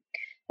bonnet.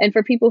 And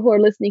for people who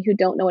are listening who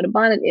don't know what a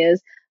bonnet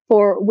is,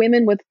 for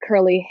women with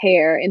curly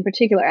hair, in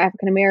particular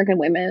African-American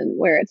women,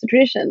 where it's a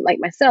tradition, like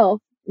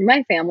myself,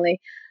 my family,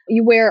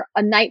 you wear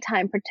a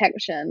nighttime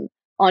protection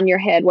on your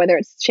head, whether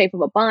it's the shape of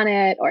a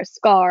bonnet or a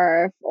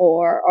scarf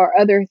or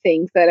other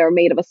things that are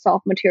made of a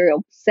soft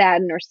material,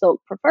 satin or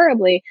silk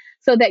preferably,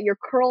 so that your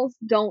curls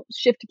don't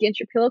shift against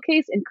your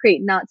pillowcase and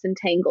create knots and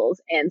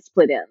tangles and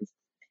split ends.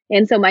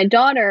 And so my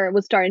daughter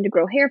was starting to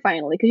grow hair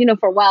finally, because,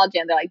 for a while,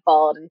 Jen, they're like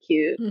bald and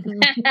cute.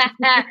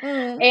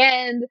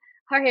 And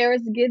her hair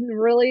is getting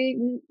really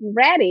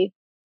ratty.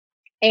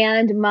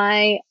 And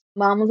my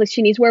mom was like,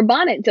 she needs to wear a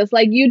bonnet, just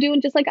like you do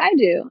and just like I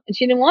do. And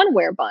she didn't want to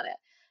wear a bonnet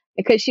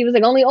because she was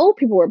like, only old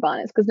people wear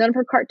bonnets, because none of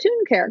her cartoon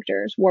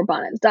characters wore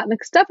bonnets. Dot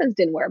McStuffins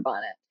didn't wear a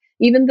bonnet.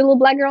 Even the little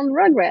black girl in the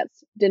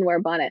Rugrats didn't wear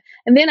a bonnet.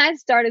 And then I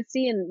started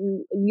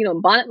seeing,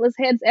 bonnetless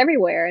heads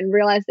everywhere and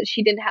realized that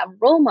she didn't have a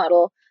role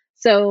model.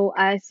 So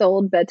I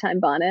sold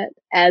Bedtime Bonnet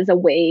as a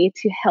way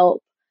to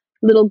help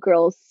little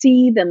girls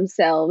see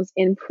themselves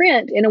in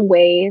print in a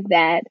way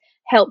that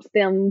helps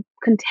them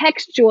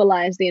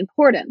contextualize the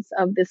importance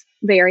of this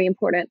very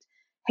important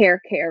hair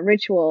care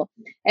ritual.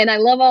 And I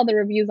love all the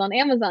reviews on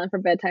Amazon for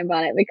Bedtime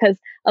Bonnet, because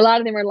a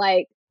lot of them are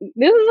like,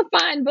 this is a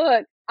fine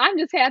book. I'm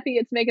just happy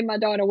it's making my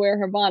daughter wear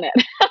her bonnet.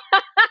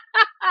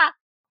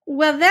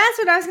 Well, that's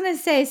what I was going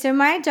to say. So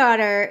my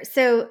daughter,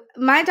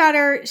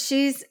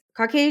 she's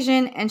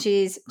Caucasian and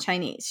she's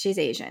Chinese. She's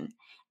Asian.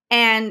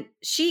 And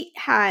she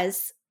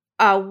has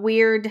a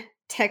weird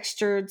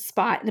textured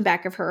spot in the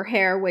back of her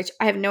hair, which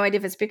I have no idea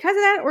if it's because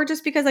of that or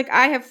just because, like,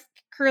 I have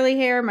curly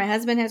hair. My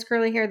husband has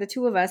curly hair, the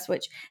two of us,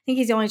 which I think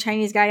he's the only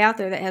Chinese guy out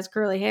there that has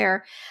curly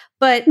hair.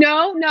 But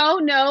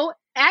no.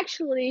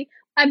 Actually,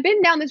 I've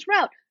been down this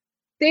route.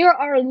 There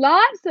are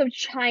lots of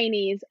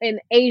Chinese and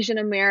Asian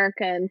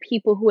American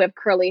people who have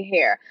curly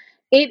hair.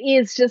 It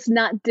is just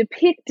not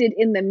depicted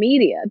in the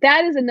media.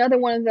 That is another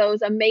one of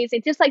those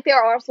amazing, just like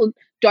there are also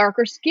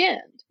darker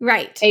skinned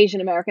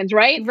Asian Americans,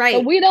 right?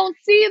 But we don't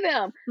see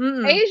them.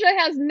 Asia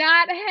has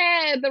not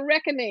had the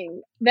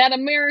reckoning that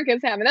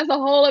America's having. That's a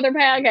whole other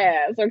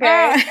podcast,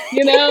 okay?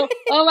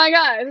 Oh my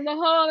God, it's a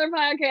whole other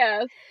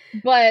podcast.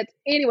 But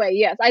anyway,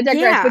 yes, I digress.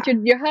 Yeah. But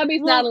your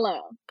hubby's not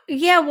alone.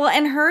 Yeah, well,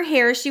 and her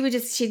hair,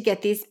 she'd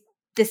get this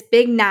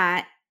big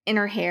knot in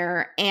her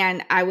hair,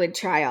 and I would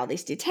try all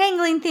these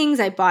detangling things.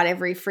 I bought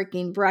every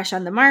freaking brush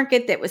on the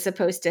market that was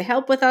supposed to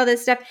help with all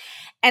this stuff.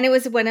 And it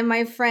was one of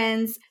my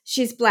friends,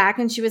 she's Black,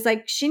 and she was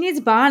like, she needs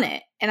a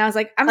bonnet. And I was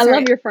like, I'm sorry. I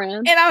love your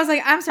friend. And I was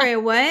like, I'm sorry,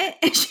 what?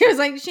 And she was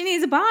like, she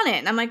needs a bonnet.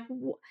 And I'm like,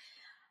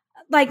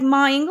 like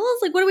Ma Ingalls?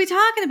 Like, what are we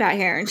talking about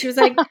here? And she was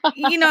like,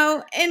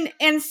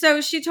 and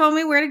so she told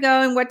me where to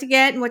go and what to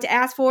get and what to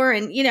ask for.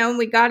 And, and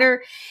we got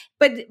her.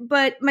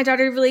 But my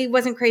daughter really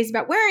wasn't crazy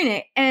about wearing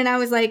it. And I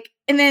was like,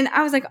 I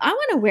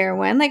want to wear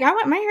one. Like, I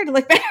want my hair to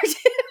look better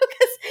too.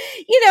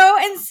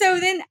 And so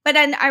then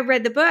I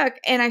read the book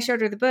and I showed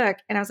her the book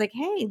and I was like,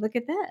 hey, look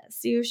at this.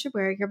 You should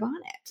wear your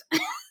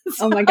bonnet.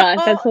 Oh my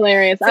gosh, that's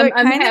hilarious. So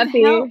I'm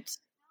happy.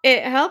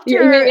 It helped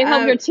her. It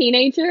helped your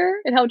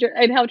teenager. It helped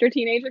your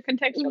teenager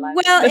contextualize.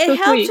 Well, it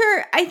helped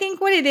her. I think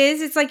what it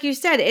is, it's like you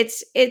said,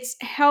 it's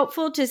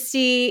helpful to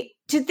see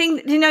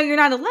to know you're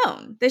not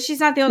alone, that she's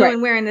not the only Right.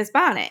 one wearing this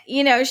bonnet.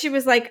 You know, she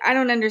was like, I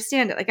don't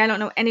understand it. Like, I don't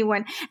know anyone.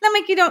 And I'm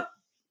like, you don't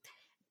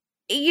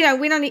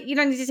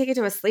need to take it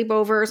to a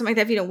sleepover or something like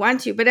that if you don't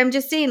want to. But I'm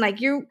just saying,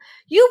 like, you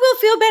will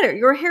feel better.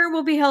 Your hair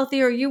will be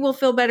healthier. You will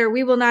feel better.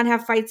 We will not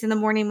have fights in the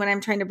morning when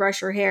I'm trying to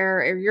brush your hair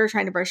or you're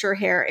trying to brush your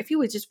hair. If you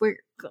would just wear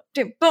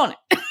your bonnet.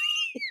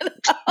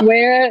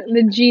 Wear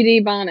the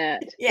GD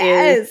bonnet.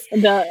 Yes.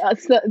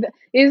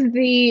 Is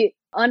the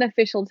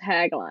unofficial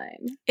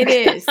tagline. It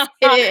is.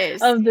 It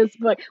is. Of this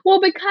book.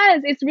 Well,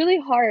 because it's really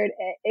hard,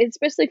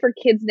 especially for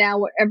kids now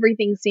where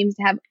everything seems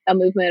to have a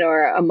movement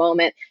or a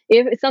moment.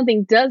 If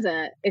something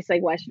doesn't, it's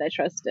like, why should I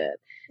trust it?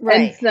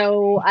 Right. And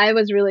so I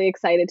was really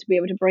excited to be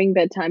able to bring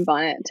Bedtime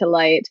Bonnet to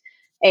light.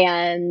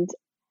 And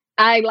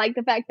I like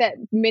the fact that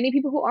many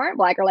people who aren't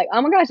Black are like,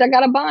 oh my gosh, I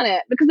got a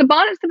bonnet. Because the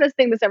bonnet's the best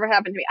thing that's ever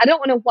happened to me. I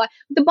don't know why.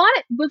 The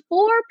bonnet,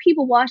 before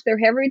people wash their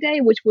hair every day,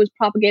 which was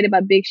propagated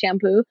by Big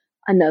Shampoo,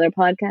 another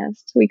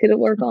podcast we could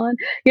work on,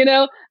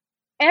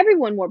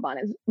 everyone wore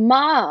bonnets.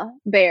 Ma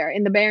Bear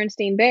in the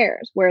Berenstain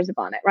Bears wears a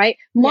bonnet, right?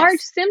 Marge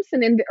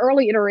Simpson in the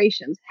early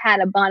iterations had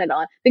a bonnet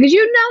on. Because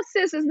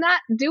sis is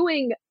not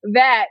doing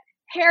that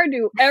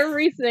hairdo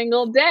every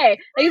single day.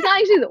 Like, it's not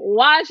like she's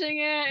washing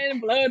it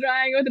and blow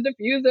drying it with a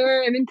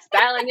diffuser and then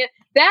styling it.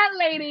 That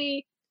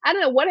lady, I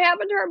don't know what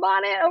happened to her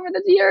bonnet over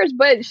the years,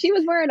 but she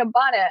was wearing a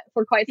bonnet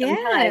for quite some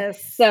time.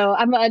 So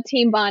I'm a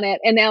team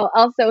bonnet. And now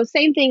also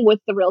same thing with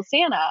the Real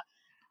Santa.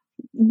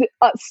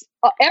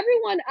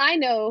 Everyone I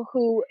know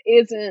who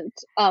isn't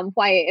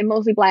white and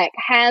mostly Black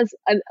has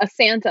a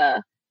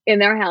Santa in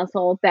their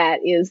household that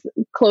is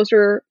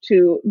closer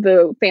to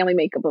the family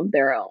makeup of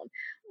their own.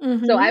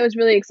 Mm-hmm. So I was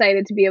really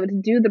excited to be able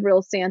to do the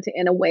Real Santa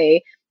in a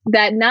way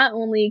that not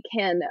only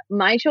can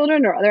my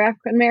children or other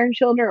African American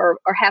children or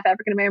half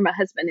African American, my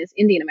husband is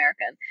Indian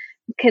American,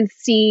 can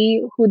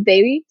see who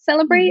they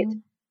celebrate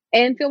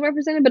and feel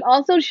represented, but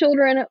also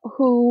children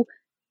who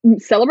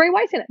celebrate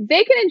white Santa.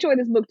 They can enjoy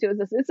this book too.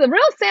 It's a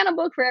Real Santa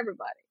book for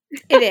everybody.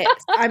 It is.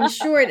 I'm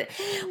sure it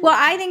is. Well,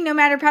 I think no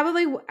matter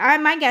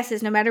my guess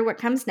is no matter what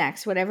comes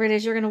next, whatever it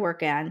is you're going to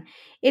work on,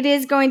 it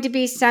is going to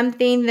be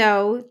something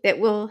though that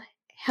will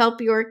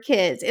help your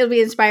kids. It'll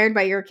be inspired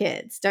by your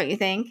kids, don't you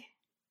think?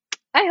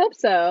 I hope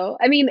so.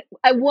 I mean,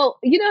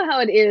 you know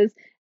how it is.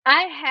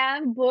 I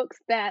have books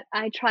that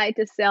I tried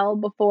to sell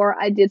before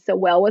I did so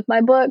well with my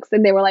books,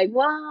 and they were like,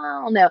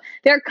 "Well, no."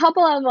 There are a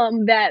couple of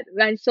them that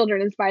my children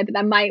inspired that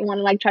I might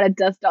want to try to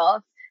dust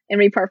off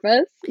and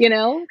repurpose.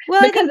 Well,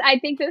 because I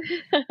think that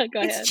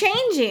it's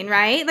changing,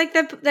 right? Like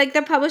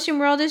the publishing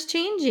world is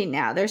changing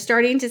now. They're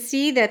starting to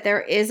see that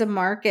there is a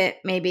market,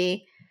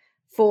 maybe,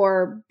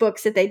 for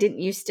books that they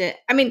didn't used to.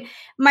 I mean,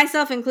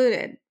 myself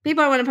included.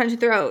 People I want to punch the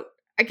throat.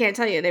 I can't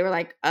tell you. They were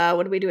like,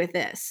 what do we do with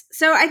this?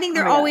 So I think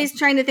they're always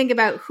trying to think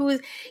about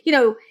who's,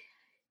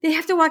 they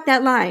have to walk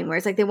that line where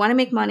it's like they want to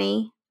make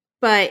money,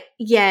 but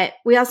yet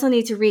we also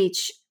need to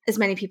reach as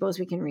many people as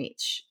we can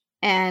reach.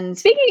 And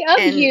speaking of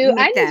you,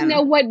 I need to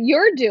know what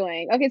you're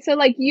doing. Okay, so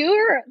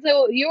you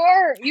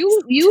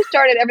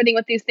started everything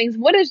with these things.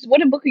 What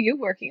book are you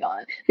working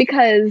on?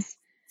 Because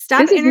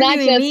stop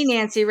interviewing me,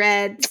 Nancy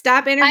Red.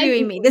 Stop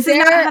interviewing me. This is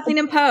not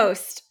Huffington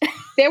Post.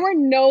 There were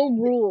no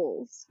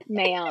rules,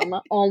 ma'am,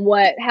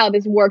 on how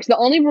this works. The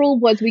only rule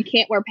was we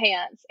can't wear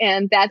pants,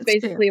 and that's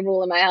basically a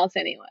rule in my house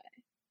anyway.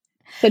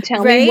 So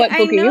tell me, what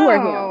book are you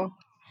working on?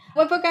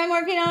 What book I'm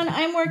working on?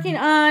 I'm working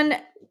on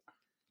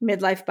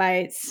Midlife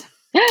Bites.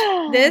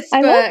 I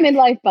love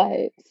Midlife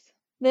Bites.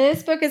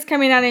 This book is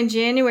coming out in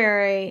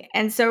January.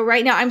 And so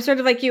right now I'm sort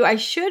of like you. I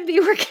should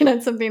be working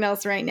on something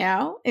else right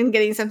now and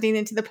getting something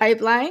into the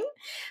pipeline,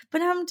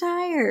 but I'm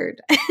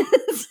tired.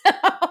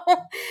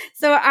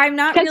 so I'm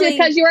not really.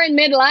 Because you're in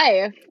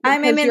midlife.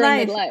 I'm in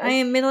midlife. I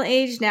am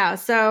middle-aged now.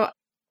 So,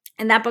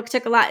 and that book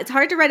took a lot. It's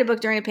hard to write a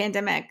book during a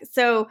pandemic.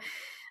 So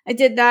I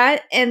did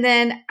that. And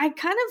then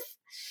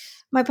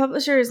my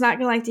publisher is not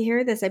going to like to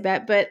hear this, I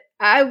bet, but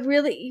I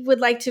really would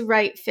like to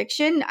write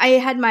fiction. I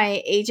had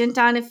my agent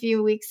on a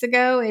few weeks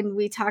ago and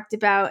we talked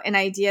about an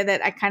idea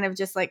that I kind of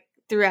just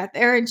threw out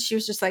there, and she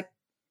was just like,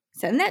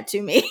 send that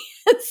to me.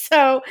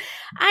 So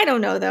I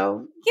don't know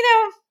though.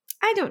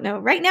 I don't know.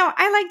 Right now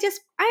I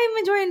am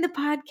enjoying the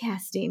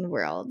podcasting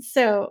world.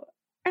 So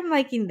I'm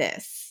liking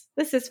this.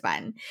 This is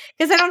fun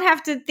because I don't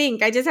have to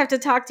think. I just have to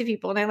talk to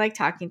people, and I like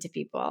talking to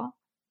people.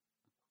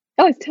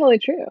 Oh, it's totally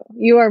true.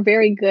 You are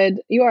very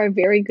good. You are a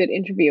very good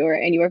interviewer,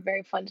 and you are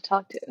very fun to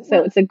talk to.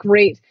 So it's a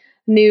great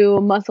new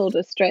muscle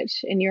to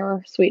stretch in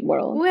your sweet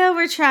world. Well,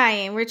 we're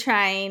trying.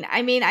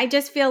 I mean, I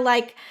just feel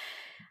like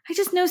I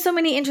just know so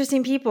many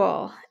interesting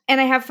people, and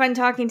I have fun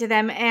talking to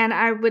them, and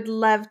I would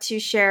love to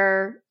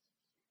share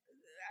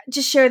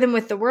them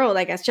with the world,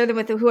 I guess. Share them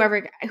with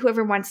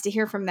whoever wants to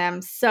hear from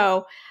them.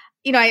 So,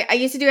 I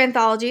used to do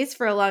anthologies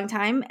for a long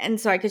time, and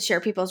so I could share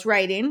people's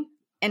writing.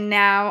 And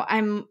now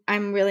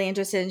I'm really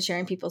interested in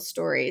sharing people's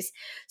stories.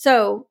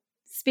 So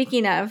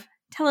speaking of,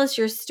 tell us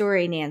your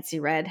story, Nancy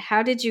Red.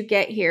 How did you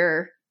get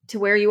here to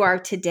where you are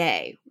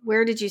today?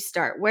 Where did you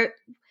start?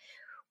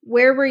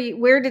 Where were you?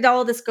 Where did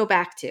all this go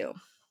back to?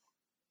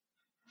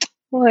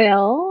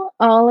 Well,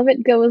 All of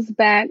it goes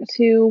back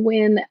to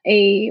when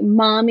a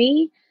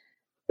mommy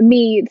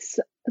meets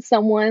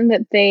someone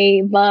that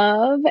they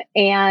love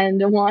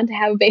and want to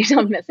have a baby.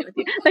 I'm messing with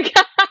you. Like,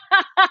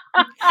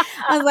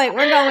 I was like,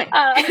 we're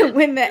uh, going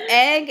when the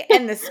egg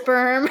and the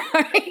sperm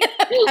are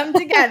gonna come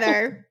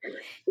together.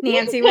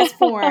 Nancy was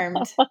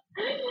formed.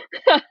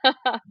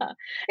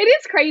 it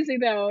is crazy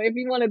though, if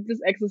you want to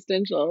just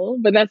existential,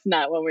 but that's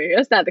not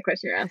the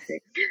question you're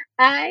asking.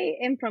 I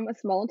am from a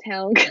small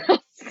town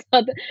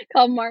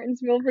called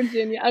Martinsville,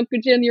 Virginia. Uncle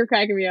Jen, you're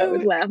cracking me up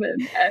with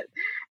laughing at.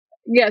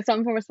 Yeah, so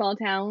I'm from a small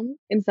town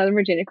in Southern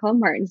Virginia called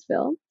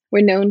Martinsville.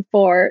 We're known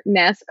for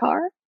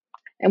NASCAR,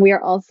 and we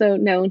are also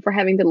known for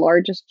having the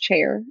largest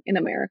chair in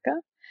America.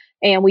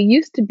 And we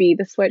used to be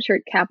the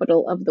sweatshirt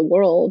capital of the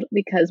world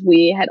because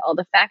we had all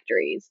the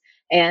factories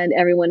and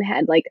everyone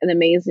had like an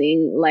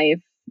amazing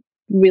life,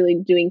 really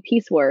doing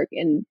piecework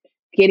and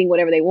getting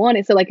whatever they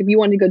wanted. So, like, if you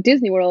wanted to go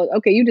Disney World,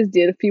 okay, you just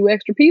did a few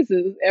extra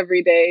pieces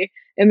every day,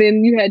 and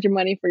then you had your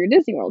money for your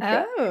Disney World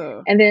trip.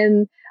 Oh. And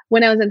then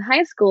when I was in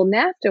high school,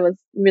 NAFTA was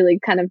really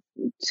kind of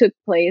took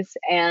place,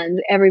 and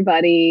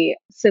everybody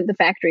sent the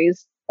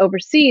factories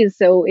overseas.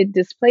 So it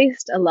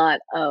displaced a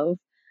lot of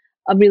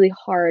really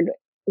hard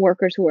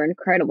workers who were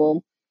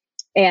incredible.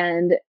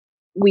 And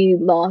we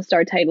lost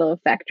our title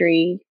of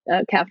factory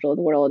capital of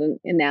the world,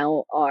 and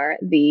now are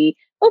the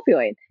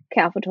opioid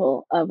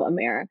capital of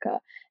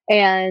America.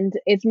 And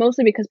it's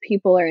mostly because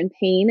people are in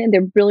pain and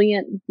they're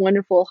brilliant,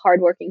 wonderful,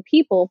 hardworking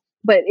people,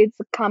 but it's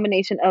a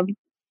combination of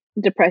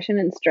depression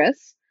and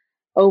stress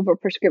over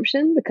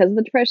prescription because of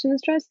the depression and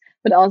stress,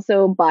 but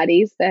also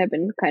bodies that have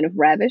been kind of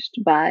ravished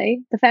by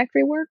the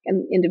factory work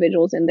and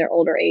individuals in their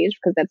older age,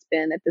 because that's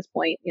been at this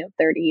point,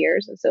 30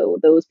 years. And so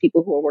those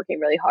people who are working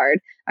really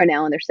hard are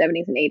now in their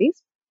 70s and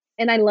 80s.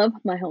 And I love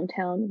my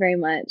hometown very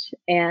much.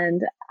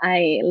 And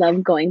I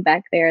love going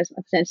back there as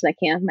much as I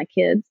can with my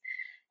kids.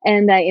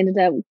 And I ended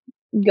up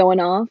going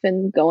off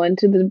and going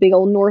to the big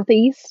old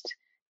Northeast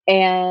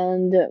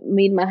and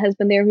meet my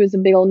husband there, who's a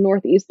big old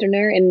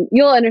Northeasterner. And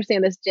you'll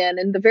understand this, Jen.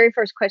 And the very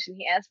first question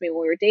he asked me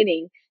when we were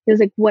dating, he was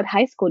like, "What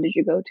high school did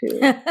you go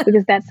to?"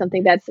 Because that's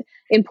something that's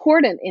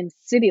important in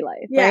city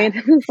life, right?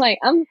 I was like,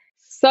 "I'm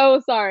so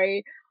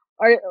sorry.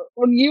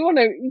 You want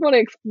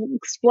to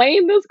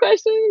explain this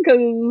question?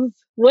 Because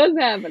what's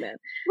happening?"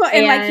 Well,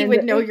 and like he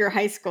would know your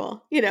high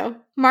school,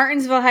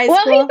 Martinsville High School.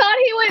 Well, he thought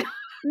he would.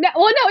 No,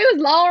 it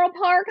was Laurel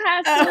Park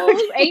High School,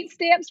 8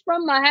 steps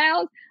from my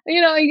house.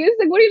 He was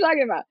like, "What are you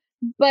talking about?"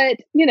 But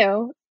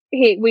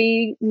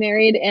we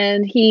married,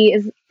 and he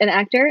is an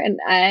actor, and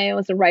I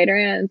was a writer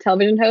and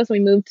television host.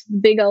 We moved to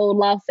big old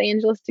Los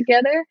Angeles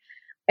together,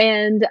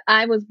 and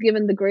I was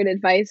given the great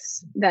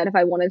advice that if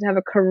I wanted to have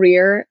a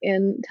career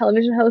in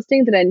television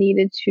hosting, that I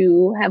needed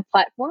to have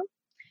platform,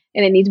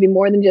 and it needed to be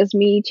more than just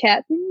me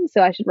chatting.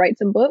 So I should write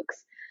some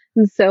books.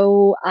 And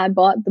so I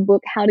bought the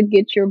book, How to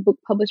Get Your Book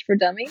Published for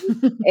Dummies,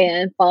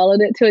 and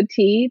followed it to a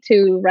T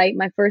to write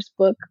my first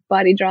book,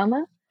 Body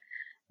Drama,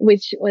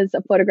 which was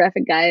a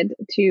photographic guide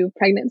to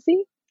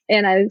pregnancy.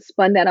 And I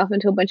spun that off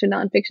into a bunch of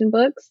nonfiction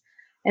books,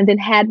 and then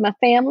had my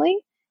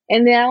family.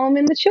 And now I'm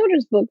in the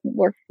children's book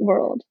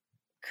world.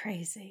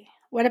 Crazy.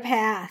 What a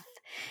path.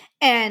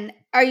 And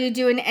are you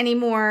doing any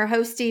more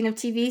hosting of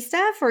TV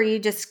stuff, or are you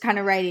just kind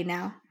of writing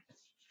now?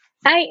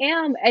 I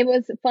am. It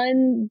was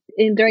fun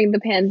during the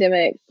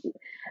pandemic.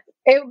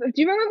 Do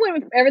you remember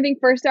when everything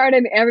first started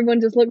and everyone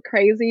just looked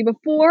crazy?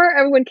 Before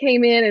everyone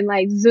came in and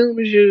like Zoom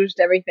zhoozed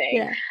everything.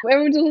 Yeah.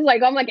 Everyone just was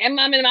like, I'm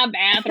in my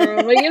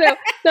bathroom.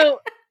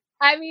 So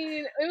I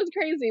mean, it was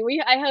crazy.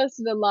 I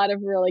hosted a lot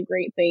of really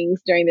great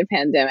things during the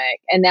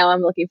pandemic, and now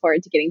I'm looking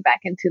forward to getting back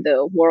into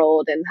the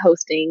world and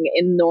hosting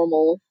in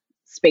normal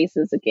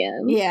spaces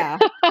again. Yeah.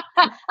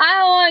 I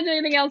don't want to do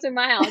anything else in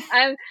my house.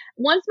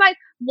 Once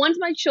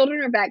my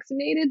children are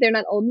vaccinated, they're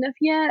not old enough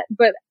yet,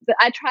 but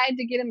I tried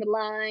to get in the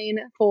line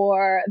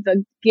for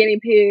the guinea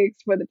pigs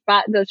for the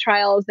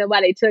trials.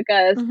 Nobody took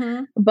us.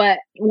 Mm-hmm. But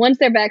once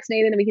they're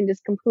vaccinated and we can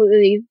just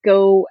completely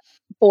go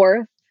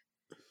forth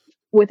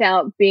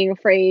without being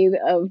afraid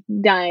of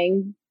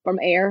dying from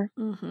air,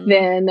 mm-hmm.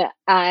 then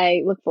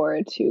I look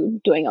forward to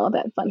doing all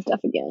that fun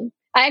stuff again.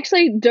 I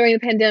actually, during the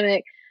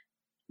pandemic,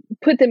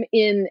 put them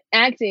in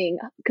acting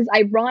because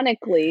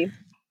ironically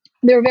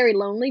they were very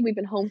lonely. We've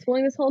been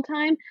homeschooling this whole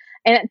time,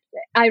 and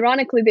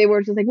ironically they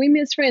were just like, we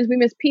miss friends, we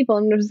miss people,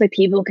 and they're just like,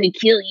 people could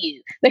kill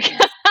you. But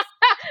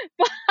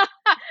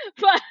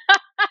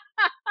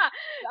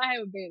I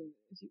have abandoned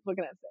it. What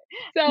can I say?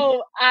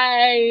 So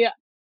I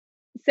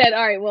said,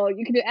 all right, well,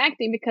 you can do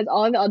acting because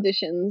all of the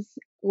auditions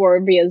were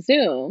via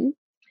Zoom,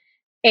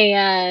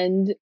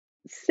 and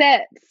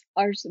sets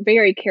are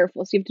very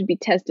careful. So you have to be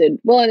tested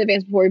well in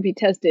advance before you be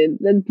tested.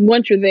 Then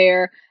once you're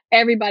there,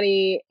 everyone's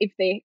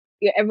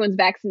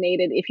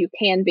vaccinated if you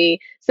can be.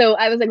 So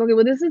I was like, okay,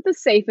 well, this is the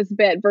safest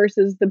bet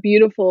versus the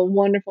beautiful,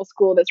 wonderful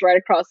school that's right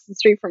across the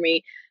street from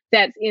me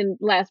that's in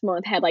last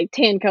month had like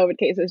 10 COVID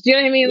cases. Do you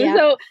know what I mean? Yeah.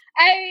 So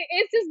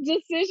it's just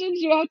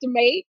decisions you have to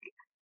make.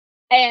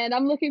 And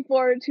I'm looking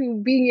forward to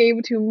being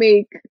able to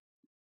make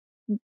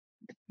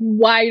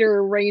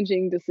wider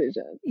ranging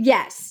decision.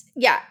 Yes.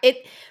 Yeah.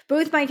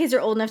 Both my kids are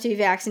old enough to be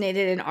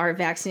vaccinated and are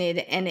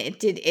vaccinated. And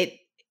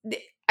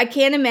I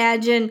can't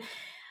imagine.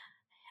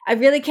 I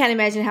really can't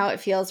imagine how it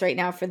feels right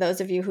now for those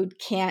of you who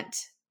can't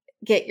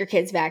get your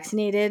kids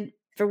vaccinated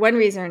for one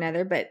reason or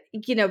another. But,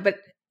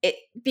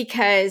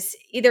 because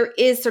there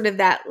is sort of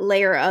that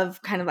layer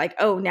of kind of like,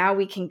 oh, now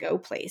we can go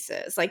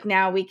places. Like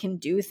now we can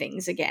do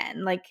things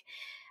again. Like,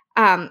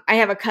 I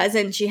have a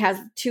cousin, she has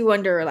 2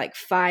 under like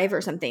 5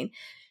 or something.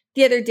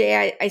 The other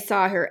day I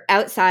saw her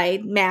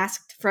outside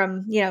masked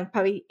from,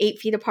 probably 8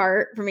 feet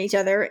apart from each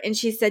other. And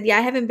she said, yeah,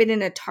 I haven't been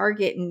in a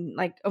Target in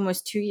like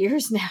almost 2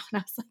 years now.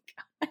 And I was like,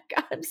 oh my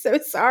God, I'm so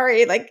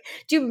sorry. Like,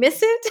 do you miss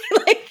it?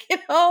 Like,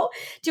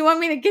 do you want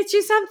me to get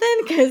you something?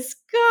 Because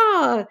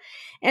God.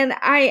 And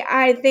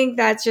I think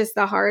that's just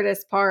the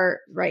hardest part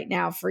right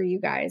now for you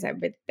guys, I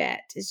would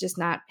bet, is just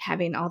not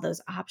having all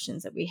those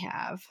options that we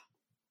have.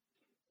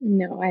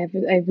 No, I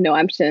have no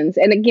options.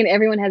 And again,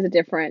 everyone has a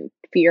different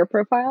fear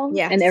profile.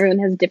 Yes. And everyone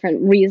has a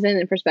different reason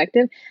and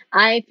perspective.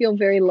 I feel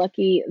very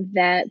lucky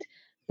that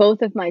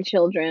both of my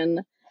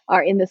children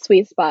are in the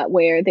sweet spot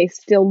where they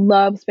still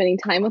love spending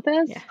time with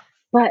us,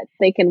 but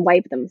they can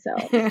wipe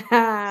themselves.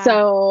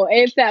 So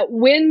it's that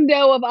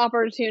window of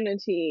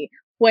opportunity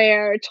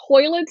where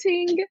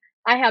toileting,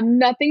 I have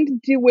nothing to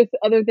do with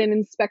other than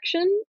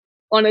inspection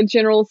on a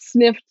general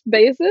sniffed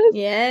basis.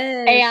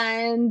 Yes.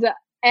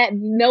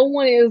 And no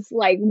one is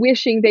like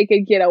wishing they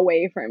could get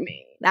away from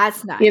me.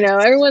 That's nice.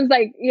 Everyone's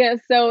like, yeah.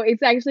 So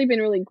it's actually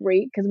been really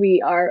great because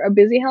we are a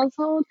busy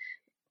household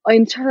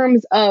in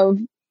terms of,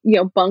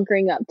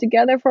 bunkering up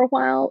together for a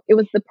while. It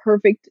was the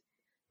perfect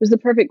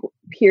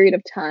period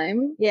of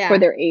time for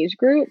their age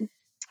group.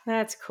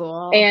 That's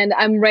cool. And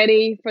I'm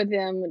ready for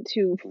them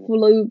to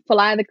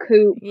fly the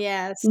coop.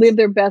 Yes. Live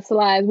their best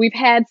lives. We've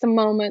had some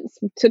moments,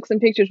 took some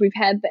pictures. We've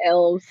had the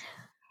elves.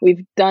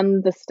 We've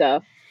done the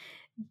stuff.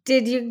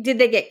 Did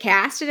they get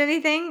cast at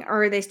anything,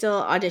 or are they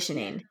still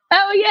auditioning?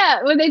 Oh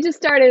yeah, well they just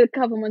started a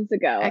couple months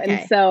ago,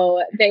 and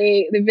so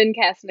they've been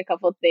cast in a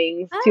couple of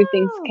things. 2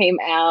 things came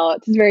out.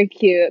 It's very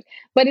cute,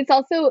 but it's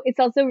also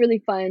really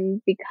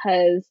fun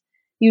because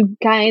you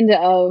kind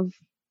of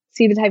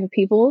see the type of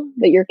people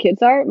that your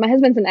kids are. My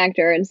husband's an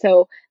actor, and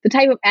so the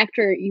type of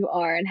actor you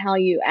are and how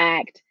you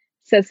act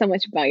says so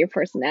much about your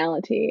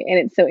personality, and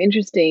it's so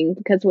interesting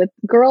because with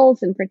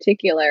girls in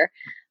particular.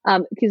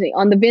 On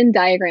the Venn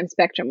diagram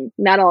spectrum,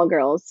 not all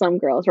girls, some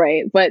girls,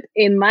 right? But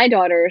in my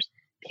daughter's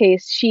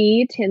case,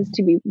 she tends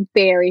to be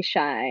very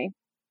shy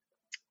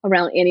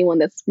around anyone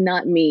that's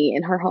not me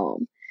in her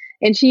home.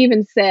 And she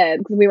even said,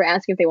 because we were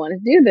asking if they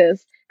wanted to do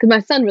this, because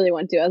my son really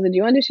wanted to. I was like, do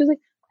you want to do it? She was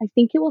like, I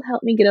think it will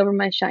help me get over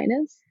my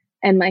shyness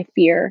and my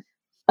fear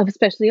of,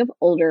 especially of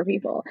older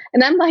people.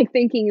 And I'm like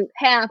thinking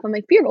I'm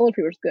like, fear of older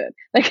people is good.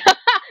 Like,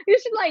 you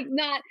should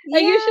not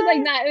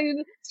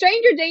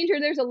stranger danger.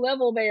 There's a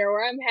level there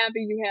where I'm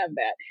happy you have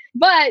that,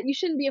 but you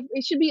shouldn't be.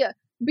 It should be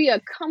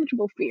a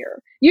comfortable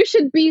fear. You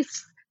should be.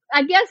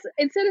 I guess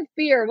instead of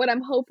fear, what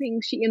I'm hoping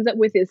she ends up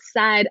with is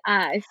side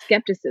eye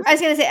skepticism. I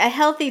was gonna say a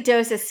healthy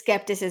dose of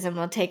skepticism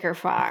will take her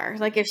far.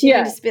 Like if she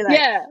can just be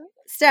like,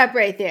 stop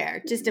right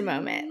there, just a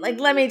moment. Like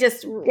let me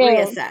just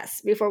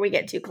reassess before we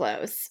get too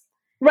close.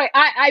 Right.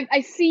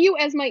 I see you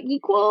as my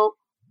equal.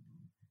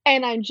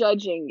 And I'm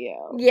judging you.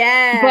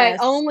 Yes.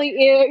 But only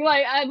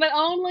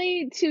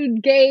to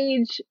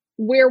gauge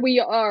where we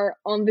are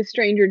on the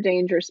stranger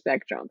danger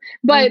spectrum.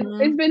 But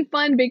it's been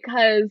fun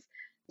because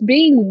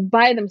being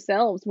by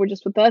themselves, we're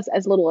just with us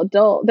as little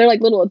adults. They're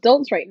like little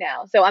adults right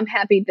now. So I'm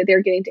happy that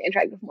they're getting to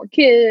interact with more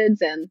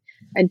kids and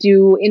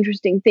do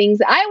interesting things.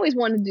 I always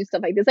wanted to do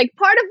stuff like this. Like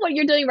part of what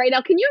you're doing right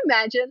now, can you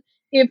imagine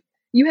if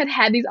you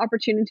had these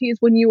opportunities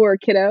when you were a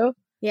kiddo?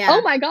 Yeah.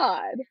 Oh my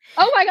God.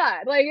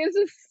 Like it's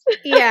just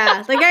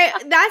yeah. Like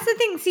that's the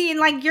thing. See, and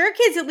like your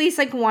kids at least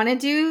like want to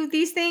do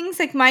these things.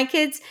 Like my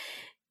kids,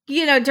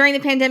 during the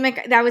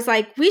pandemic, that was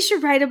like, we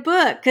should write a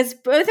book because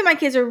both of my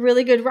kids are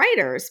really good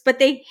writers, but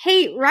they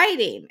hate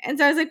writing. And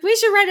so I was like, we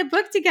should write a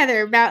book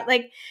together about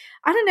like,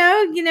 I don't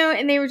know,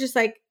 and they were just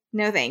like,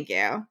 no, thank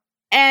you.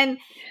 And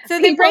so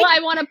I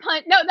want to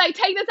punch. No, like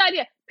take this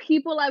idea.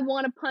 People I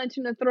want to punch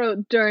in the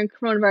throat during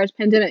coronavirus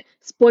pandemic.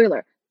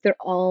 Spoiler. They're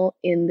all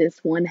in this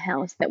one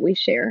house that we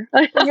share.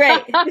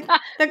 Right.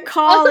 The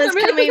call is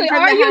coming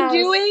from the house.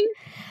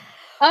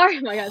 Oh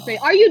my God.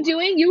 Are you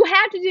doing? You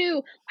have to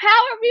do.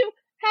 How have you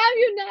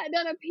not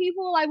done a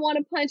people I want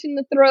to punch in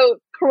the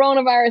throat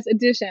coronavirus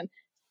edition?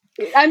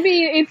 I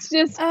mean, it's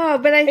just. Oh,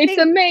 but I think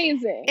it's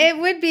amazing. It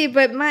would be,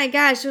 but my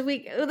gosh,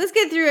 let's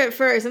get through it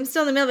first. I'm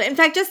still in the middle of it. In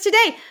fact, just today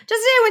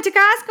I went to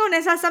Costco and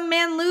I saw some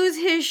man lose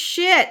his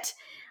shit.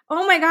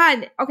 Oh my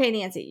God. Okay,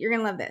 Nancy, you're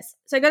going to love this.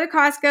 So I go to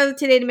Costco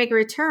today to make a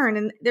return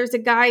and there's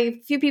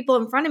a few people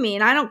in front of me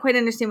and I don't quite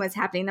understand what's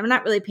happening. I'm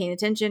not really paying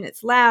attention.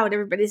 It's loud.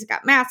 Everybody's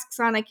got masks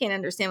on. I can't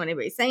understand what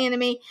anybody's saying to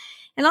me.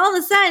 And all of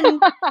a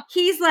sudden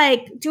he's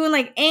like doing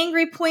like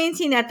angry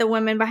pointing at the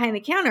woman behind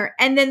the counter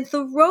and then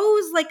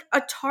throws like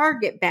a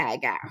Target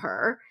bag at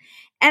her.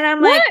 And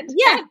I'm like,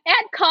 yeah.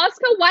 At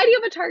Costco? Why do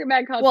you have a Target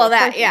bag at Costco? Well,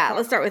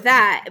 let's start with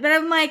that. But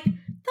I'm like,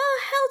 the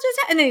hell just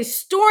happened? And then he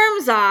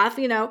storms off,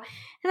 you know,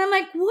 and I'm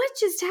like, what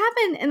just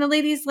happened? And the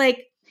lady's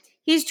like,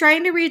 he's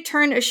trying to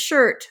return a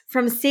shirt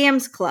from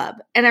Sam's Club,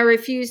 and I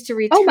refuse to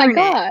return Oh my it.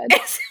 God.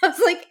 And so I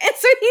was like, and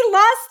so he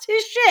lost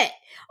his shit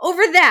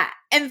over that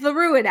and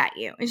threw it at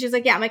you. And she's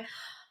like, yeah. I'm like,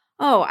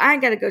 oh, I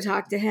got to go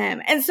talk to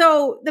him. And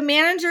so the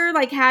manager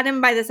like had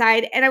him by the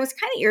side, and I was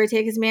kind of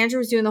irritated because the manager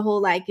was doing the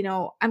whole like, you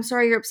know, I'm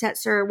sorry you're upset,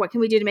 sir. What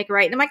can we do to make it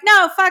right? And I'm like,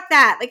 no, fuck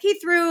that. Like he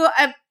threw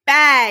a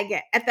bag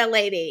at the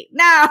lady.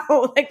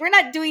 No, like we're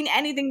not doing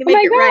anything to make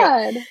it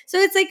right. So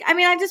it's like, I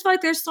mean, I just feel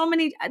like there's so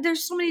many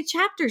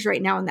chapters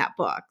right now in that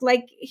book.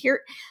 Like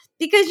here,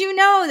 because you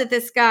know that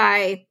this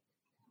guy,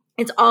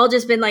 it's all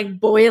just been like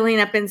boiling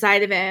up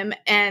inside of him.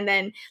 And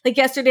then like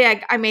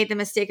yesterday, I made the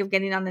mistake of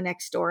getting on the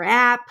Nextdoor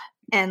app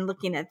and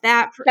looking at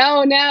that.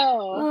 Oh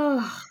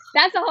no.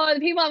 That's a whole other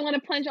people I want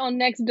to punch on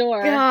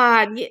Nextdoor.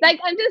 God.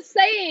 Like, I'm just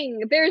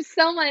saying, there's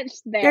so much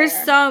there. There's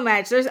so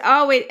much. There's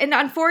always, and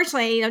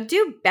unfortunately, you know,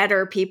 do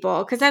better,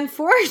 people, because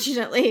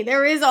unfortunately,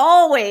 there is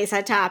always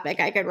a topic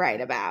I could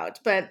write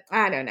about. But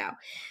I don't know.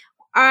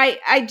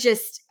 I'm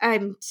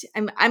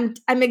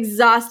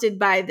exhausted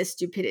by the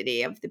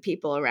stupidity of the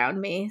people around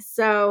me.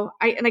 So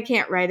I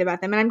can't write about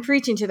them. And I'm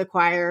preaching to the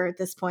choir at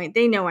this point.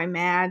 They know I'm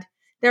mad.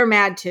 They're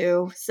mad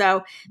too.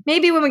 So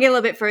maybe when we get a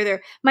little bit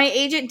further, my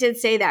agent did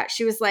say that.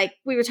 She was like,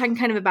 we were talking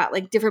kind of about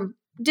like different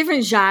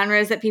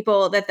genres that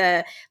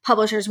the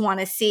publishers want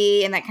to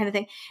see and that kind of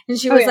thing. And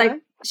she was like,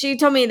 she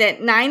told me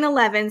that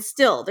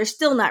 9/11 they're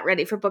still not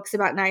ready for books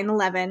about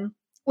 9/11,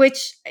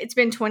 which it's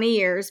been 20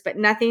 years, but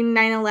nothing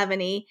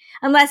 9/11-y,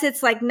 unless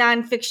it's like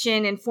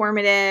nonfiction,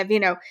 informative, you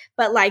know,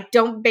 but like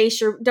don't base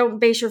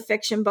your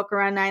fiction book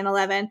around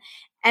 9/11.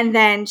 And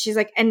then she's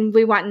like, and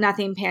we want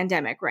nothing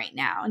pandemic right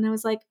now. And I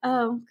was like,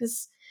 oh,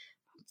 because,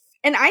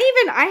 and I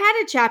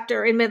had a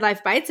chapter in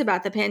Midlife Bites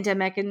about the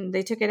pandemic and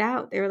they took it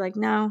out. They were like,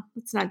 no,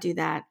 let's not do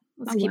that.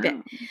 Let's keep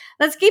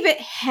it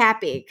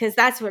happy. Because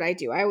that's what I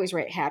do. I always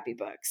write happy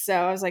books. So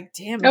I was like,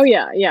 damn. Oh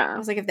yeah. Yeah. I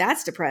was like, if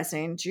that's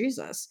depressing,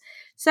 Jesus.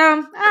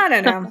 So I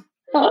don't know.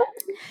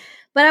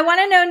 But I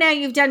want to know now,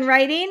 you've done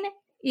writing,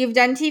 you've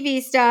done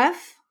TV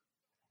stuff.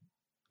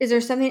 Is there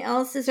something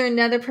else? Is there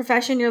another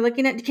profession you're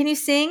looking at? Can you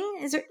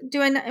sing?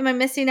 Am I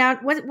missing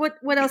out?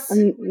 What else?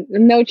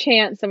 No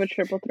chance of a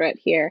triple threat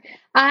here.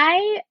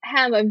 I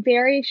have a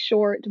very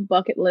short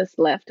bucket list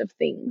left of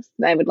things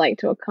that I would like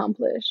to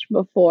accomplish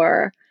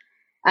before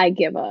I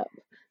give up.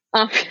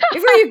 Before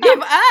you give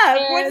up?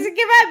 What does it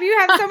give up? You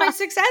have so much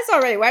success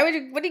already. What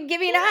are you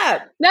giving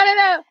up? No,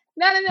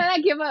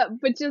 not give up,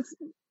 but just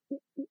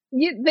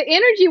the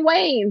energy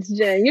wanes,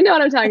 Jen. You know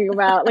what I'm talking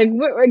about. Like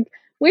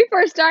we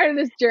first started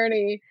this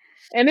journey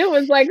and it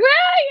was like,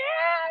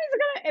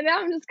 and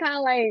I'm just kind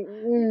of like,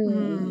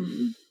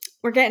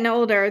 We're getting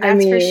older,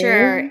 that's for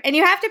sure. And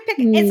you have to pick,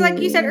 it's like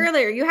you said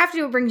earlier, you have to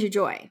do what brings you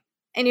joy.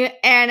 And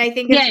I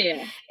think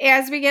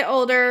as we get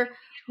older,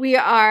 we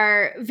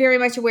are very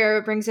much aware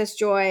of what brings us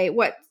joy,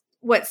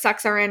 what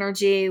sucks our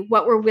energy,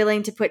 what we're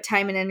willing to put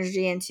time and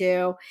energy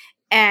into.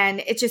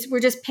 And we're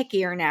just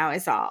pickier now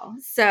is all.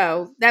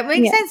 So that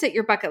makes sense that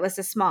your bucket list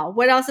is small.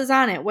 What else is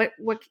on it? What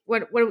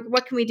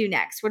can we do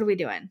next? What are we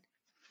doing?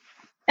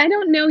 I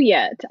don't know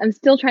yet. I'm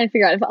still trying to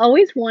figure out. I've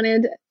always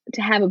wanted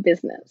to have a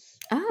business.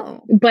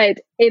 Oh. But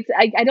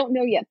I don't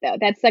know yet though.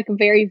 That's like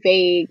very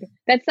vague.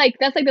 That's like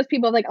those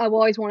people like, I've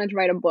always wanted to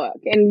write a book.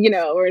 And you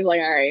know, we're like,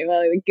 all right,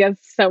 well, I guess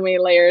so many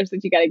layers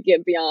that you gotta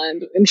get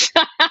beyond.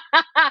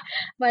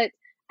 But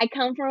I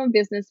come from a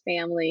business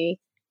family.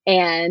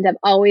 And I've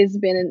always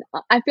been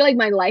I feel like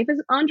my life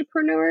is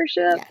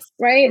entrepreneurship,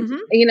 right? Mm-hmm.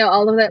 You know,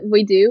 all of that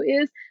we do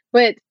is,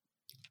 but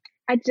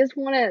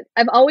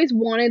I've always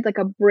wanted like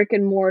a brick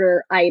and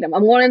mortar item. I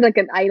wanted like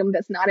an item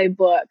that's not a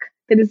book,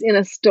 that is in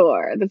a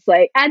store. That's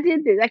like, I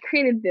did this, I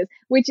created this,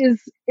 which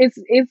is,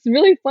 it's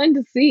really fun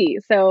to see.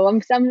 So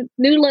I'm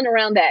noodling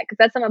around that because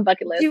that's on my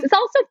bucket list. It's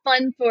also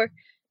fun for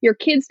your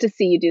kids to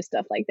see you do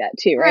stuff like that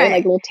too, right?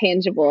 Like a little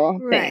tangible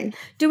thing.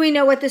 Do we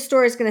know what the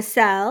store is going to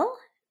sell?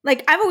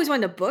 Like, I've always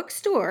wanted a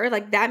bookstore.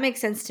 Like, that makes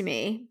sense to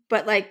me.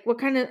 But, like, what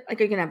kind of, like,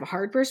 are you going to have a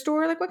hardware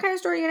store? Like, what kind of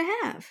store are you going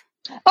to have?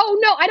 Oh,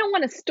 no, I don't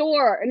want a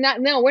store.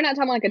 No, we're not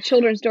talking about like a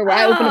children's store where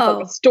I open up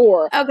like a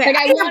store. Okay. Like,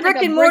 I want brick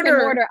and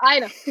mortar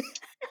item.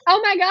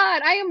 Oh, my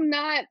God. I am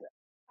not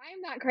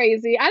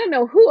crazy. I don't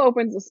know who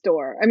opens a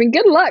store. I mean,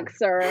 good luck,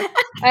 sir.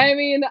 I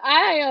mean,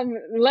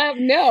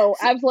 no,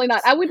 absolutely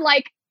not. I would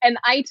like an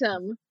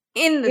item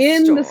in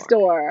the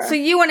store. So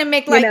you want to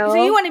make like, so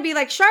you want to be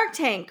like Shark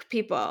Tank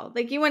people.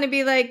 Like you want to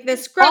be like the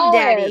scrub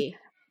daddy.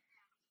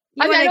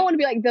 I don't want to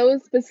be like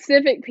those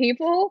specific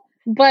people,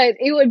 but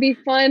it would be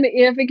fun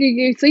if it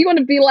could. So you want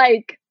to be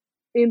like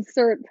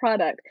insert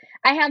product.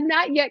 I have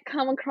not yet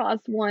come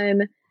across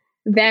one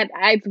that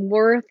it's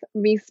worth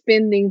me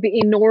spending the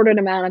inordinate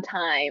amount of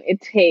time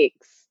it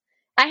takes.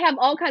 I have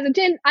all kinds of,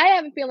 Jen, I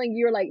have a feeling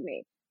you're like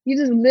me. You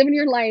just live in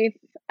your life.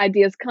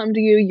 Ideas come to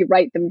you. You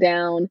write them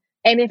down.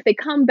 And if they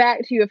come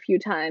back to you a few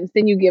times,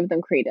 then you give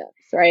them credence,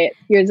 right?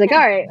 You're just like, all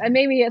right,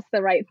 maybe it's the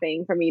right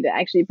thing for me to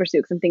actually pursue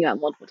because I'm thinking about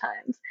multiple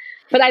times.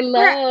 But I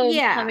love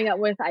coming up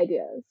with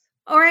ideas.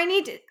 Or I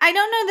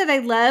don't know that I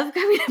love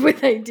coming up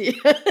with ideas.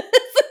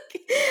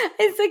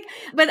 It's like,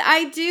 but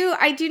I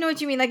do know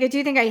what you mean. Like, I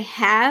do think I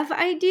have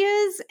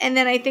ideas, and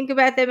then I think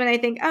about them and I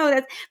think,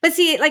 oh, but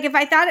see, like if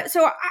I thought it,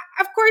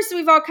 of course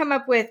we've all come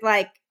up with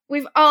like,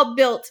 we've all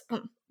built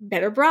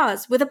better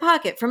bras with a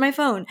pocket for my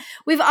phone.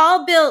 We've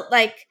all built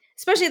like,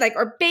 especially like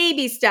our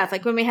baby stuff,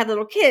 like when we had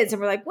little kids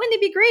and we're like, wouldn't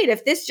it be great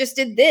if this just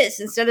did this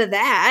instead of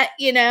that,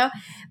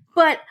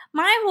 But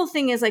my whole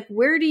thing is like,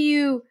 where do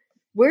you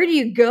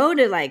go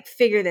to like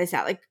figure this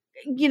out? Like,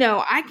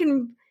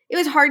 it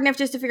was hard enough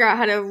just to figure out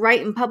how to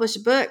write and publish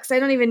books. I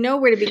don't even know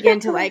where to begin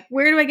to like,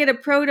 where do I get a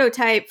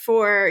prototype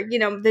for,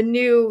 the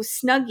new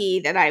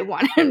Snuggie that I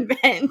want to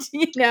invent,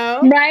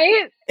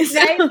 Right? So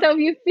if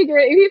you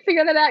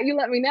figure that out, you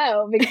let me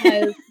know,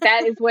 because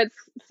that is what's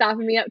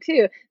stopping me up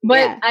too.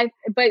 But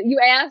but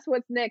you asked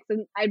what's next,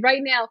 and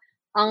right now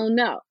I don't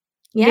know.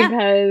 Yeah.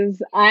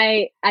 Because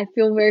I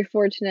feel very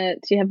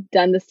fortunate to have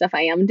done the stuff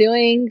I am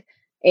doing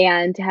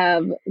and to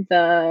have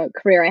the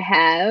career I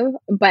have,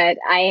 but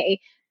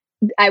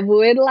I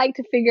would like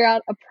to figure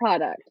out a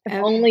product,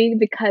 only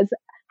because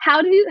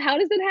how does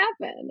it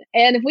happen?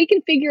 And if we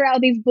can figure out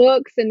these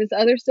books and this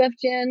other stuff,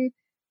 Jen,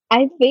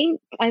 I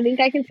think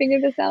I can figure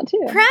this out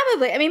too.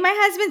 Probably. I mean, my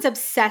husband's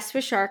obsessed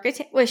with Shark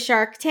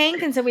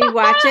Tank, and so we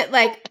watch it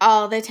like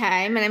all the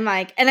time. And I'm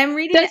like, and I'm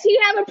reading. Does he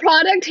have a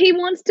product he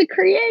wants to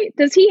create?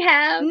 Does he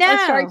have a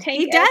Shark Tank?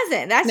 He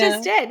doesn't. That's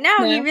just it.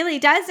 No, he really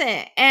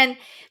doesn't.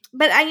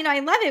 But I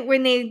love it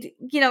when they,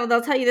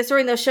 they'll tell you the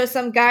story and they'll show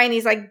some guy and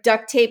he's like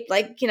duct taped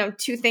like,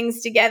 two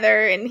things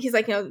together, and he's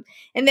like, and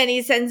then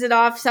he sends it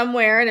off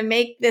somewhere to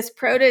make this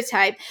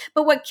prototype.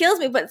 But what kills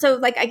me,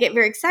 I get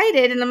very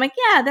excited and I'm like,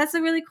 yeah, that's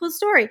a really cool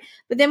story.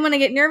 But then when I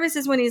get nervous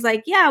is when he's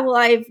like, yeah, well,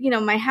 I've,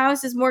 my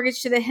house is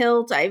mortgaged to the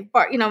hilt. I've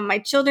bought, my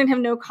children have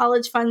no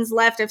college funds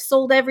left. I've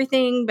sold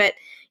everything, but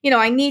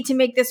I need to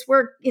make this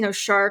work,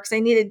 sharks,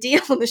 I need a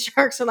deal. And the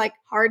sharks are like,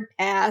 hard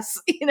pass,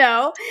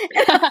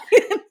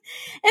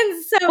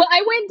 And so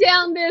I went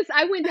down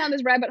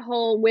this rabbit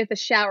hole with a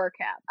shower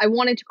cap. I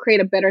wanted to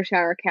create a better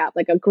shower cap,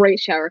 like a great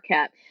shower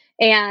cap.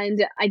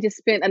 And I just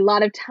spent a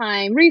lot of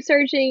time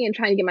researching and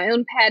trying to get my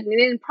own patent. And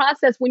in the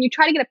process, when you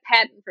try to get a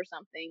patent for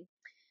something,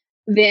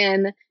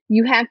 then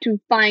you have to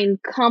find,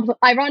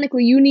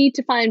 ironically, you need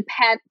to find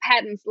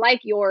patents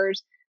like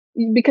yours,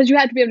 because you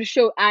have to be able to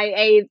show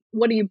A,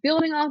 what are you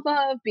building off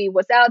of, B,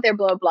 what's out there,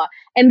 blah, blah.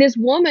 And this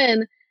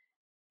woman,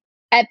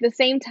 at the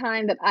same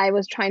time that I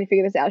was trying to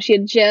figure this out, she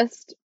had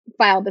just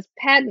filed this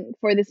patent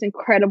for this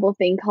incredible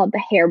thing called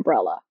the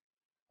Hairbrella.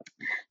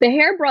 The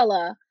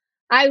Hairbrella,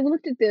 I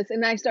looked at this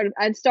and I started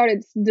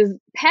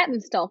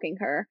patent stalking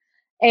her.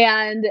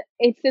 And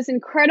it's this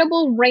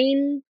incredible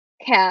rain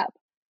cap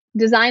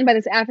designed by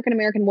this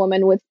African-American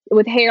woman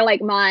with hair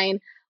like mine,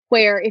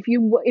 where if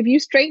you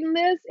straighten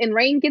this and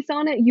rain gets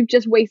on it, you've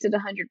just wasted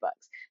 $100.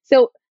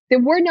 So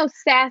there were no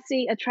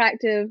sassy,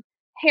 attractive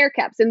hair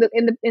caps and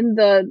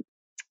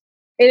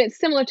it's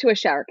similar to a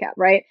shower cap,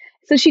 right?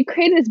 So she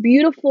created this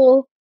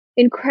beautiful,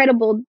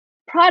 incredible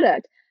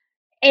product,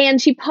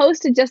 and she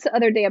posted just the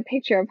other day a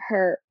picture of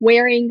her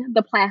wearing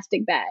the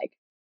plastic bag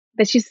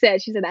that she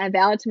said, I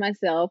vowed to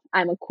myself,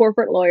 I'm a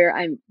corporate lawyer,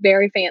 I'm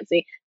very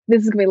fancy.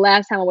 This is gonna be the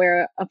last time I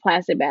wear a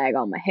plastic bag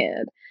on my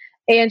head.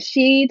 And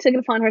she took it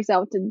upon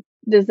herself to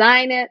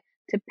design it,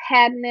 to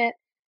patent it,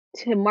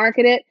 to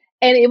market it.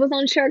 And it was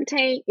on Shark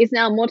Tank. It's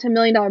now a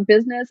multi-million-dollar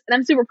business. And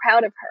I'm super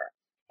proud of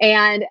her.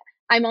 And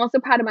I'm also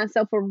proud of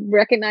myself for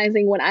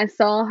recognizing when I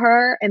saw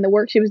her and the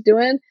work she was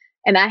doing.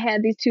 And I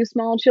had these two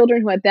small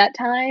children who at that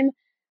time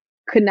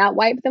could not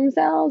wipe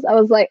themselves. I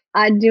was like,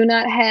 I do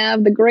not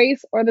have the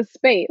grace or the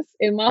space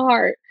in my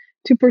heart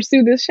to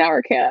pursue this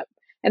shower cap.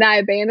 And I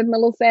abandoned my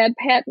little sad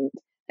patent.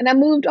 And I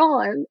moved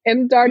on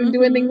and started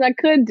doing things I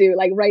could do,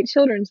 like write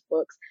children's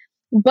books.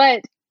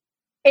 But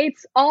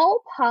it's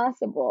all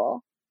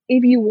possible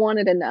if you want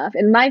it enough.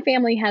 And my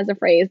family has a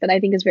phrase that I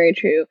think is very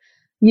true.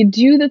 You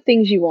do the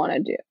things you want to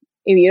do.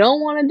 If you don't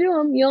want to do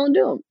them, you don't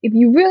do them. If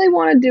you really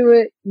want to do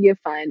it, you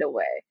find a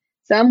way.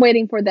 So I'm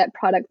waiting for that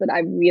product that I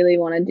really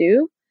want to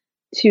do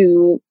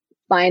to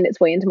find its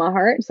way into my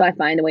heart. So I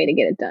find a way to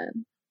get it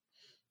done.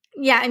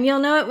 Yeah, and you'll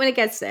know it when it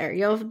gets there.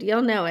 You'll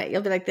know it.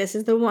 You'll be like, this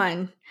is the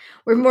one.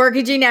 We're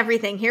mortgaging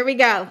everything. Here we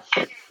go.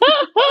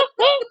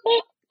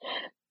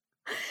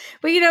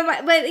 But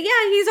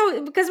he's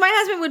always, because my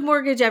husband would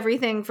mortgage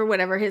everything for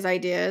whatever his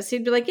idea is.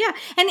 He'd be like, yeah.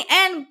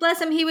 And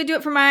bless him, he would do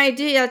it for my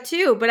idea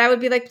too. But I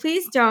would be like,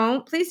 please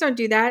don't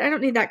do that. I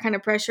don't need that kind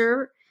of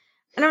pressure.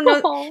 I don't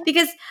know.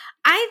 Because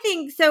I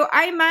think, so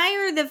I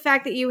admire the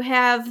fact that you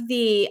have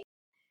the,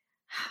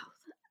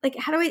 like,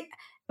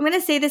 I'm going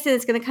to say this and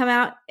it's going to come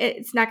out.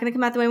 It's not going to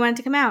come out the way I want it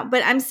to come out.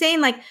 But I'm saying,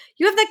 like,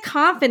 you have the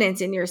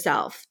confidence in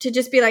yourself to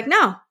just be like,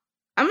 no,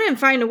 I'm going to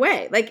find a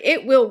way. Like,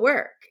 it will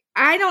work.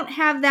 I don't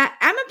have that.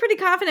 I'm a pretty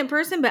confident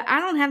person, but I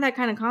don't have that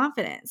kind of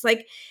confidence.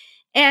 Like,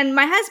 and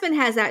my husband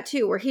has that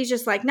too, where he's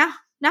just like, no,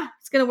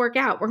 it's going to work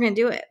out. We're going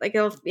to do it. Like,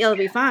 it'll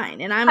be fine.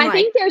 And I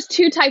think there's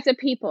two types of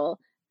people.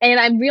 And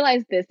I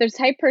realized this. There's a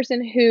type of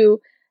person who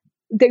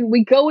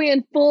we go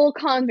in full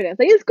confidence.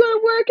 Like, it's going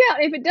to work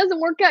out. If it doesn't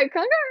work out, you're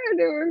kind of going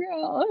to work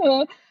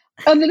out.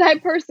 I'm the type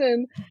of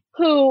person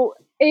who,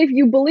 if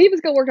you believe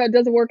it's going to work out, it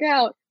doesn't work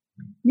out,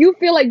 you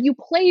feel like you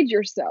played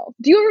yourself.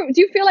 Do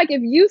you feel like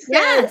if you said,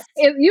 Yes.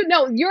 if you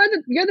know, you're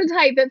the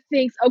type that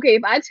thinks, okay,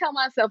 if I tell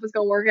myself it's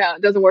going to work out,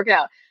 it doesn't work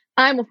out,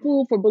 I'm a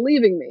fool for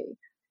believing me.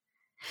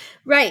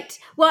 Right.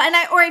 Well, and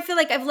I feel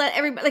like I've let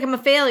everybody, like I'm a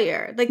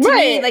failure. Like to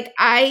Right.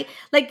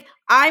 me,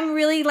 I'm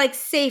really like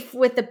safe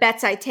with the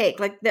bets I take.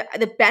 Like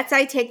the bets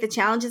I take, the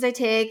challenges I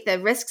take, the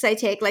risks I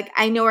take, like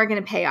I know are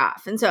going to pay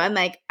off. And so I'm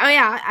like, oh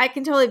yeah,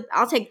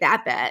 I'll take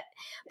that bet.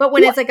 But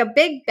when it's like a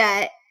big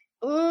bet,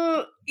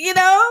 that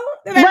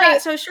I'm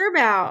not so sure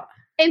about.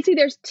 And see,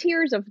 there's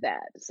tiers of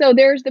that. So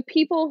there's the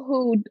people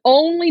who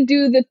only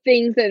do the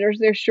things that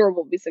they're sure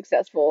will be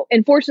successful.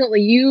 And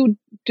fortunately, you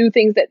do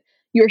things that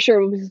you're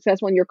sure will be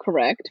successful and you're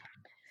correct.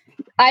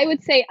 I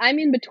would say I'm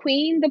in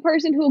between the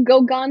person who will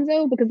go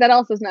gonzo, because that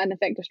also is not an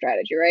effective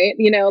strategy, right?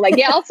 Like,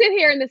 yeah, I'll sit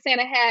here in the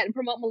Santa hat and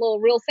promote my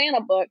little Real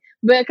Santa book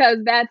because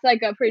that's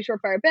like a pretty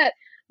surefire bet.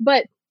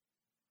 But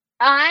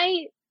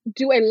I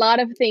do a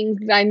lot of things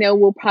that I know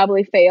will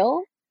probably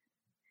fail,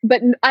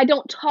 but I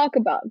don't talk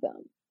about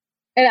them.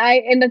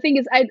 And the thing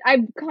is, I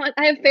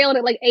have failed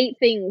at like 8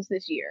 things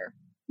this year,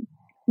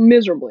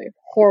 miserably,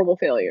 horrible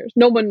failures.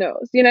 No one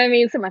knows, you know what I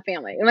mean? Except my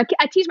family. And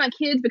I teach my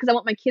kids because I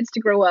want my kids to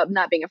grow up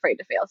not being afraid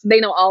to fail, so they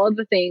know all of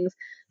the things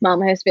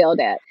Mama has failed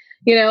at,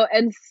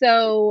 And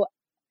so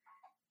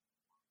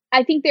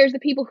I think there's the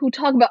people who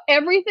talk about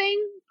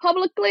everything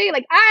publicly,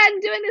 like I'm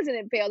doing this and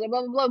it failed,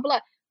 blah blah blah blah.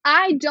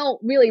 I don't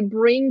really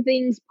bring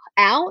things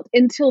out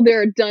until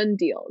they're done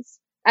deals,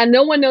 and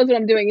no one knows what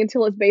I'm doing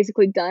until it's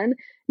basically done.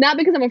 Not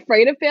because I'm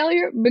afraid of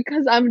failure,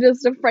 because I'm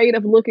just afraid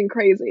of looking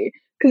crazy.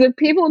 Because if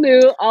people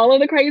knew all of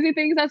the crazy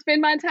things I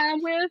spend my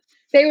time with,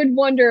 they would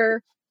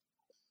wonder,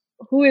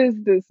 who is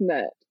this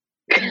nut?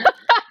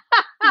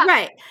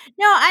 Right.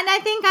 No, and I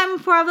think I'm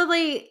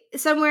probably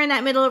somewhere in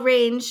that middle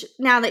range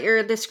now that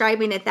you're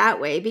describing it that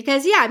way.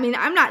 Because, yeah, I mean,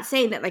 I'm not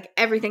saying that like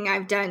everything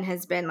I've done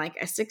has been like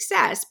a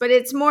success, but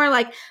it's more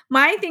like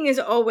my thing is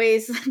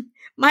always,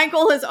 my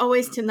goal is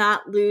always to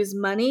not lose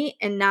money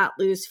and not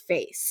lose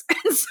face.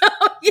 So,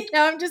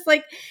 I'm just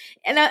like,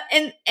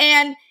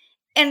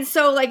 and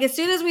so like as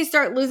soon as we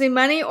start losing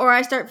money or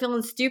I start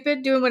feeling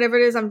stupid doing whatever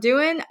it is I'm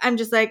doing, I'm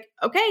just like,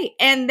 okay,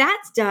 and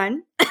that's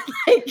done.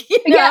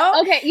 Yeah,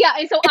 okay, yeah.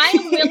 And so I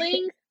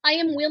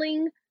am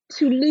willing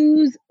to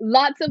lose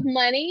lots of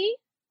money,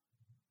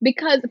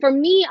 because for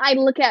me, I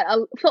look at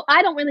so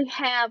I don't really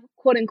have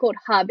quote unquote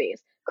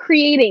hobbies.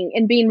 Creating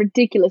and being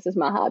ridiculous is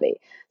my hobby.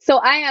 So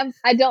I'm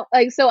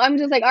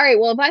just like, all right,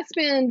 well, if I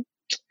spend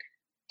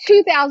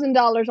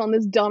 $2,000 on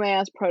this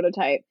dumbass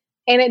prototype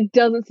and it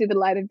doesn't see the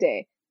light of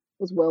day,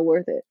 it was well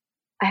worth it.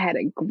 I had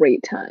a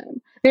great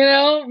time, but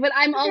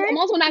I'm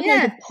also not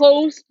going to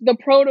post the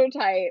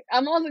prototype.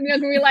 I'm also not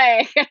going to be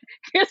like,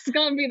 it's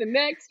going to be the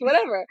next,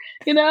 whatever,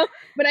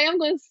 but I am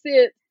going to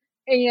sit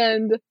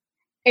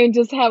and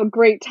just have a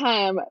great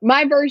time.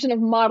 My version of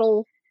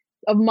model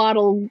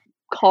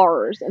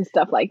cars and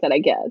stuff like that, I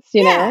guess,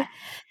 Yeah,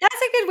 that's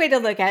a good way to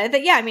look at it.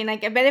 But yeah, I mean,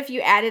 like, I bet if you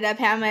added up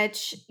how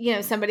much,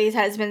 somebody's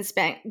husband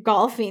spent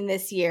golfing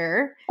this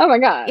year. Oh my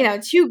God.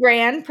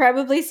 $2,000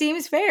 probably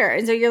seems fair.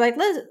 And so you're like,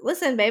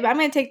 listen, babe, I'm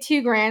going to take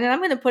 $2,000 and I'm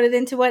going to put it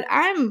into what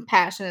I'm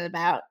passionate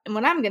about and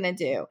what I'm going to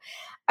do.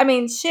 I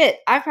mean, shit,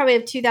 I probably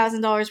have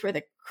 $2,000 worth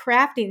of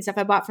crafting stuff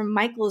I bought from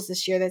Michael's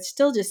this year that's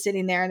still just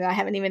sitting there and that I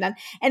haven't even done.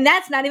 And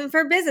that's not even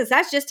for business.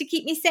 That's just to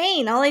keep me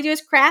sane. All I do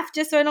is craft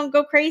just so I don't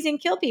go crazy and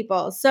kill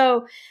people.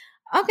 So,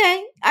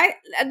 okay,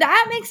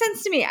 that makes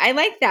sense to me. I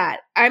like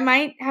that. I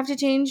might have to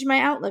change my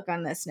outlook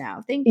on this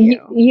now. Thank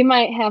you. You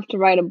might have to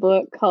write a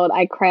book called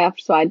I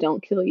Craft So I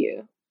Don't Kill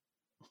You.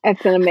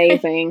 That's an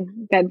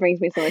amazing. That brings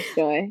me so much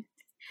joy.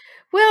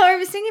 Well, I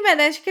was thinking about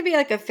that. She could be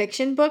like a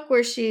fiction book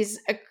where she's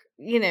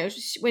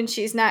when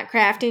she's not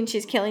crafting,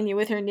 she's killing you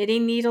with her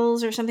knitting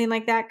needles or something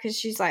like that because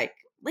she's like,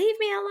 leave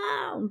me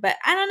alone. But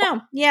I don't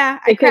know. Yeah,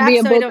 it could be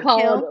a book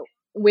called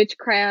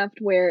Witchcraft,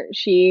 where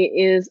she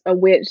is a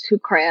witch who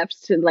crafts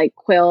to like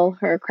quell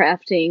her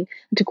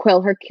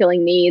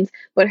killing needs,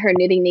 but her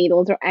knitting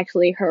needles are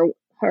actually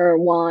her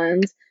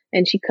wands,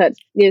 and she cuts.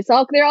 There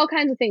are all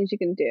kinds of things you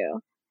can do.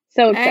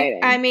 So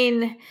exciting. I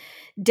mean,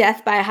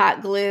 death by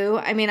hot glue.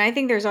 I mean, I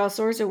think there's all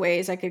sorts of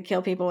ways I could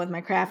kill people with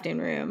my crafting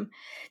room.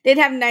 They'd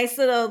have nice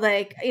little,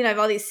 like, I have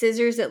all these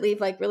scissors that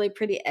leave like really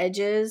pretty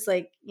edges,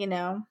 like,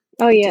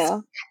 Oh yeah.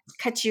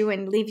 Cut you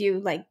and leave you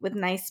like with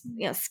nice,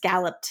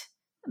 scalloped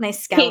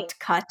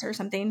cut or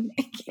something.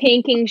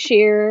 Pinking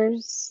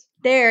shears.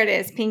 There it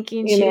is.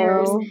 Pinking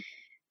shears.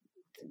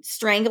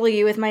 Strangle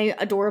you with my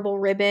adorable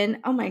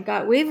ribbon. Oh my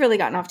God. We've really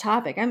gotten off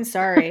topic. I'm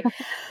sorry.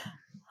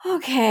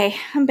 Okay.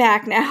 I'm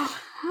back now.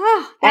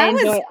 Oh, I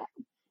enjoyed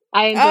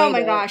oh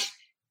my gosh.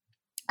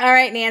 All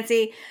right,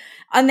 Nancy.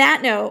 On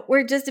that note,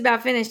 we're just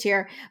about finished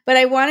here, but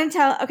I want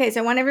to so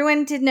I want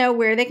everyone to know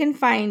where they can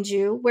find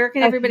you. Where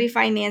can everybody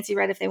find Nancy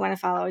Redd if they want to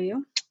follow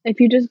you? If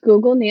you just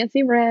Google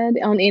Nancy Red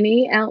on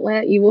any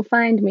outlet, you will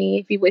find me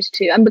if you wish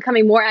to. I'm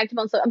becoming more active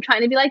on I'm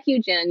trying to be like you,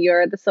 Jen.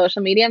 You're the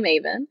social media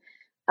maven.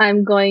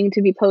 I'm going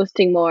to be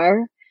posting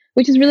more,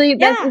 which is really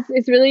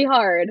it's really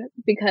hard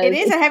because it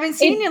is. I haven't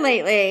seen you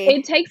lately.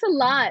 It takes a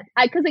lot.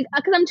 Because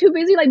I'm too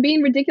busy like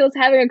being ridiculous,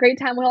 having a great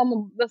time with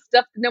all the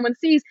stuff that no one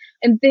sees,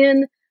 and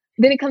then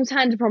it comes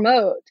time to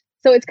promote.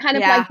 So it's kind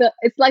of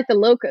like the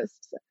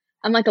locusts.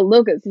 I'm like a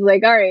locust. It's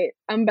like, all right,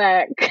 I'm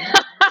back.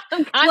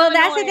 Well,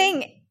 that's the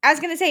thing. I was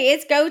going to say,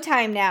 it's go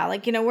time now.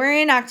 Like, we're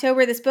in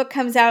October. This book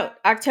comes out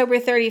October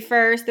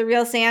 31st. The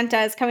Real Santa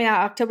is coming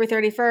out October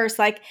 31st.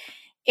 Like,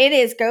 it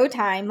is go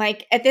time.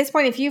 Like, at this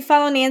point, if you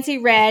follow Nancy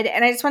Red,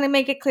 and I just want to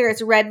make it clear,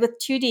 it's Red with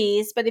 2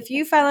 Ds, but if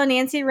you follow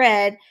Nancy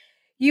Red,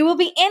 you will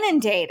be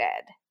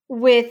inundated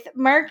with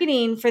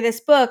marketing for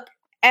this book,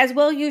 as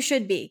well you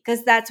should be,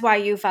 because that's why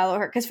you follow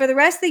her. Because for the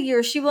rest of the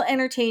year, she will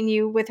entertain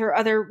you with her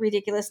other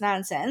ridiculous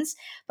nonsense.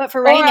 But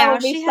for right now,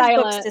 she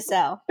has books to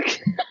sell.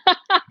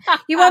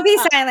 You won't be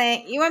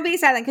silent. You won't be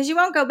silent because you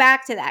won't go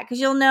back to that, because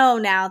you'll know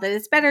now that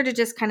it's better to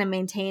just kind of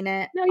maintain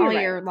it all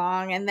year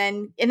long, and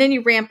then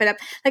you ramp it up.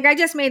 Like, I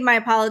just made my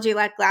apology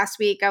like last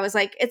week. I was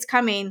like, it's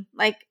coming.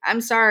 Like, I'm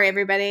sorry,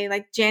 everybody.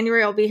 Like,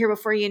 January will be here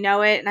before you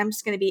know it, and I'm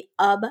just going to be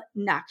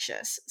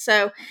obnoxious.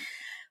 So,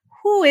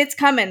 it's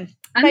coming.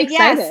 I'm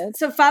excited. Yes,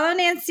 so follow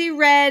Nancy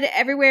Red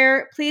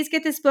everywhere. Please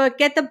get this book.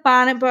 Get the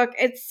Bonnet book.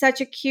 It's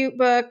such a cute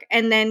book.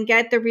 And then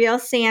get The Real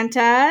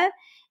Santa.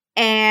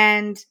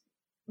 And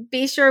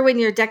be sure when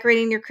you're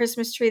decorating your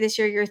Christmas tree this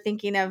year, you're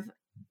thinking of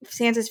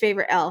Santa's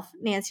favorite elf,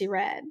 Nancy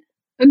Red.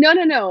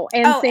 No.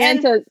 And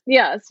Santa,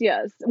 yes.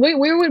 We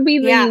would be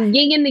the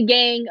yin and the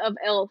gang of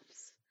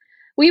elves.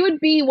 We would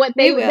be what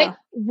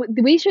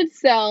we should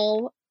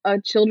sell a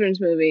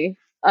children's movie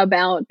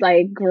about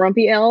like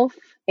Grumpy Elf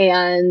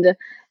and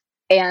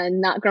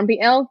not Grumpy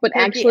Elf, but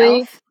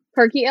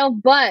Perky Elf.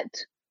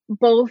 But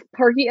both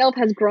Perky Elf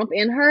has Grump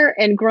in her,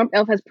 and Grump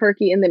Elf has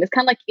Perky in them. It's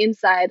kind of like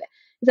Inside.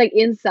 It's like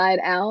Inside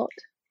Out,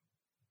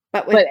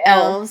 but with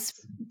elves.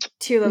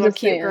 2 little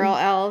cute girl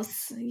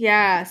elves.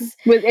 Yes.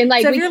 And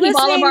like, so we keep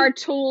all of our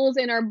tools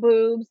in our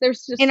boobs.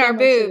 There's just in our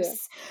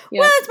boobs. Yeah.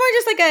 Well, it's more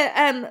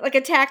just like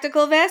a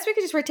tactical vest. We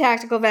could just wear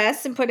tactical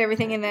vests and put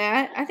everything in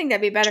that. I think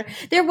that'd be better.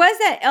 There was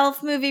that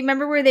elf movie,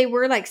 remember, where they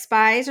were like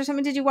spies or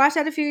something? Did you watch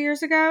that a few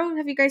years ago?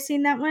 Have you guys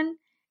seen that one?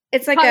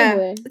 It's like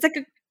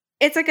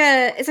it's like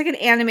an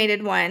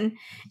animated one,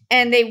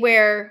 and they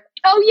wear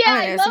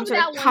I love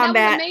that one. Combat.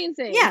 That was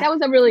amazing. Yeah, that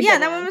was a really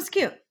good that one was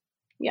cute.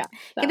 Yeah.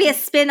 It'd be a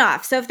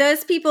spin-off. So if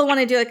those people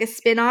want to do like a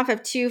spin-off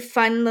of 2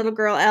 fun little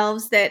girl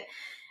elves that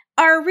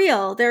are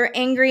real, they're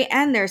angry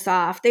and they're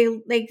soft, they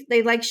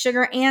like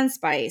sugar and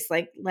spice,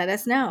 like, let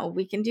us know.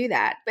 We can do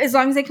that. But as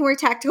long as they can wear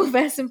tactical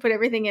vests and put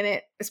everything in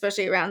it,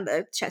 especially around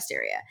the chest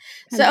area.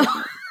 So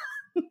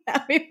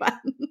that'd be fun.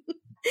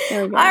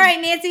 All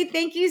right, Nancy,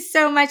 thank you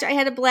so much. I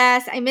had a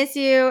blast. I miss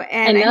you,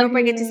 and I hope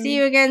I get to see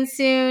you again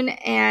soon.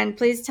 And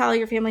please tell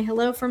your family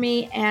hello for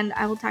me, and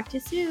I will talk to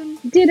you soon.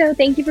 Ditto.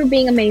 Thank you for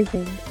being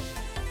amazing.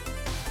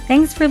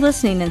 Thanks for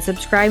listening and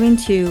subscribing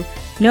to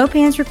No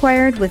Pants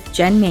Required with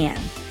Jen Man.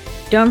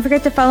 Don't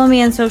forget to follow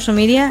me on social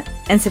media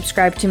and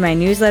subscribe to my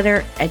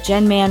newsletter at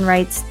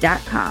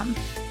jenmanwrites.com.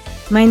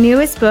 My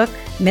newest book,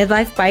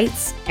 Midlife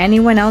Bites,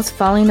 Anyone Else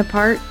Falling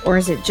Apart, or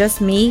Is It Just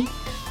Me?,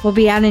 will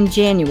be out in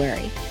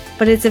January,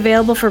 but it's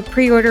available for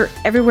pre-order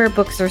everywhere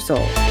books are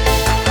sold.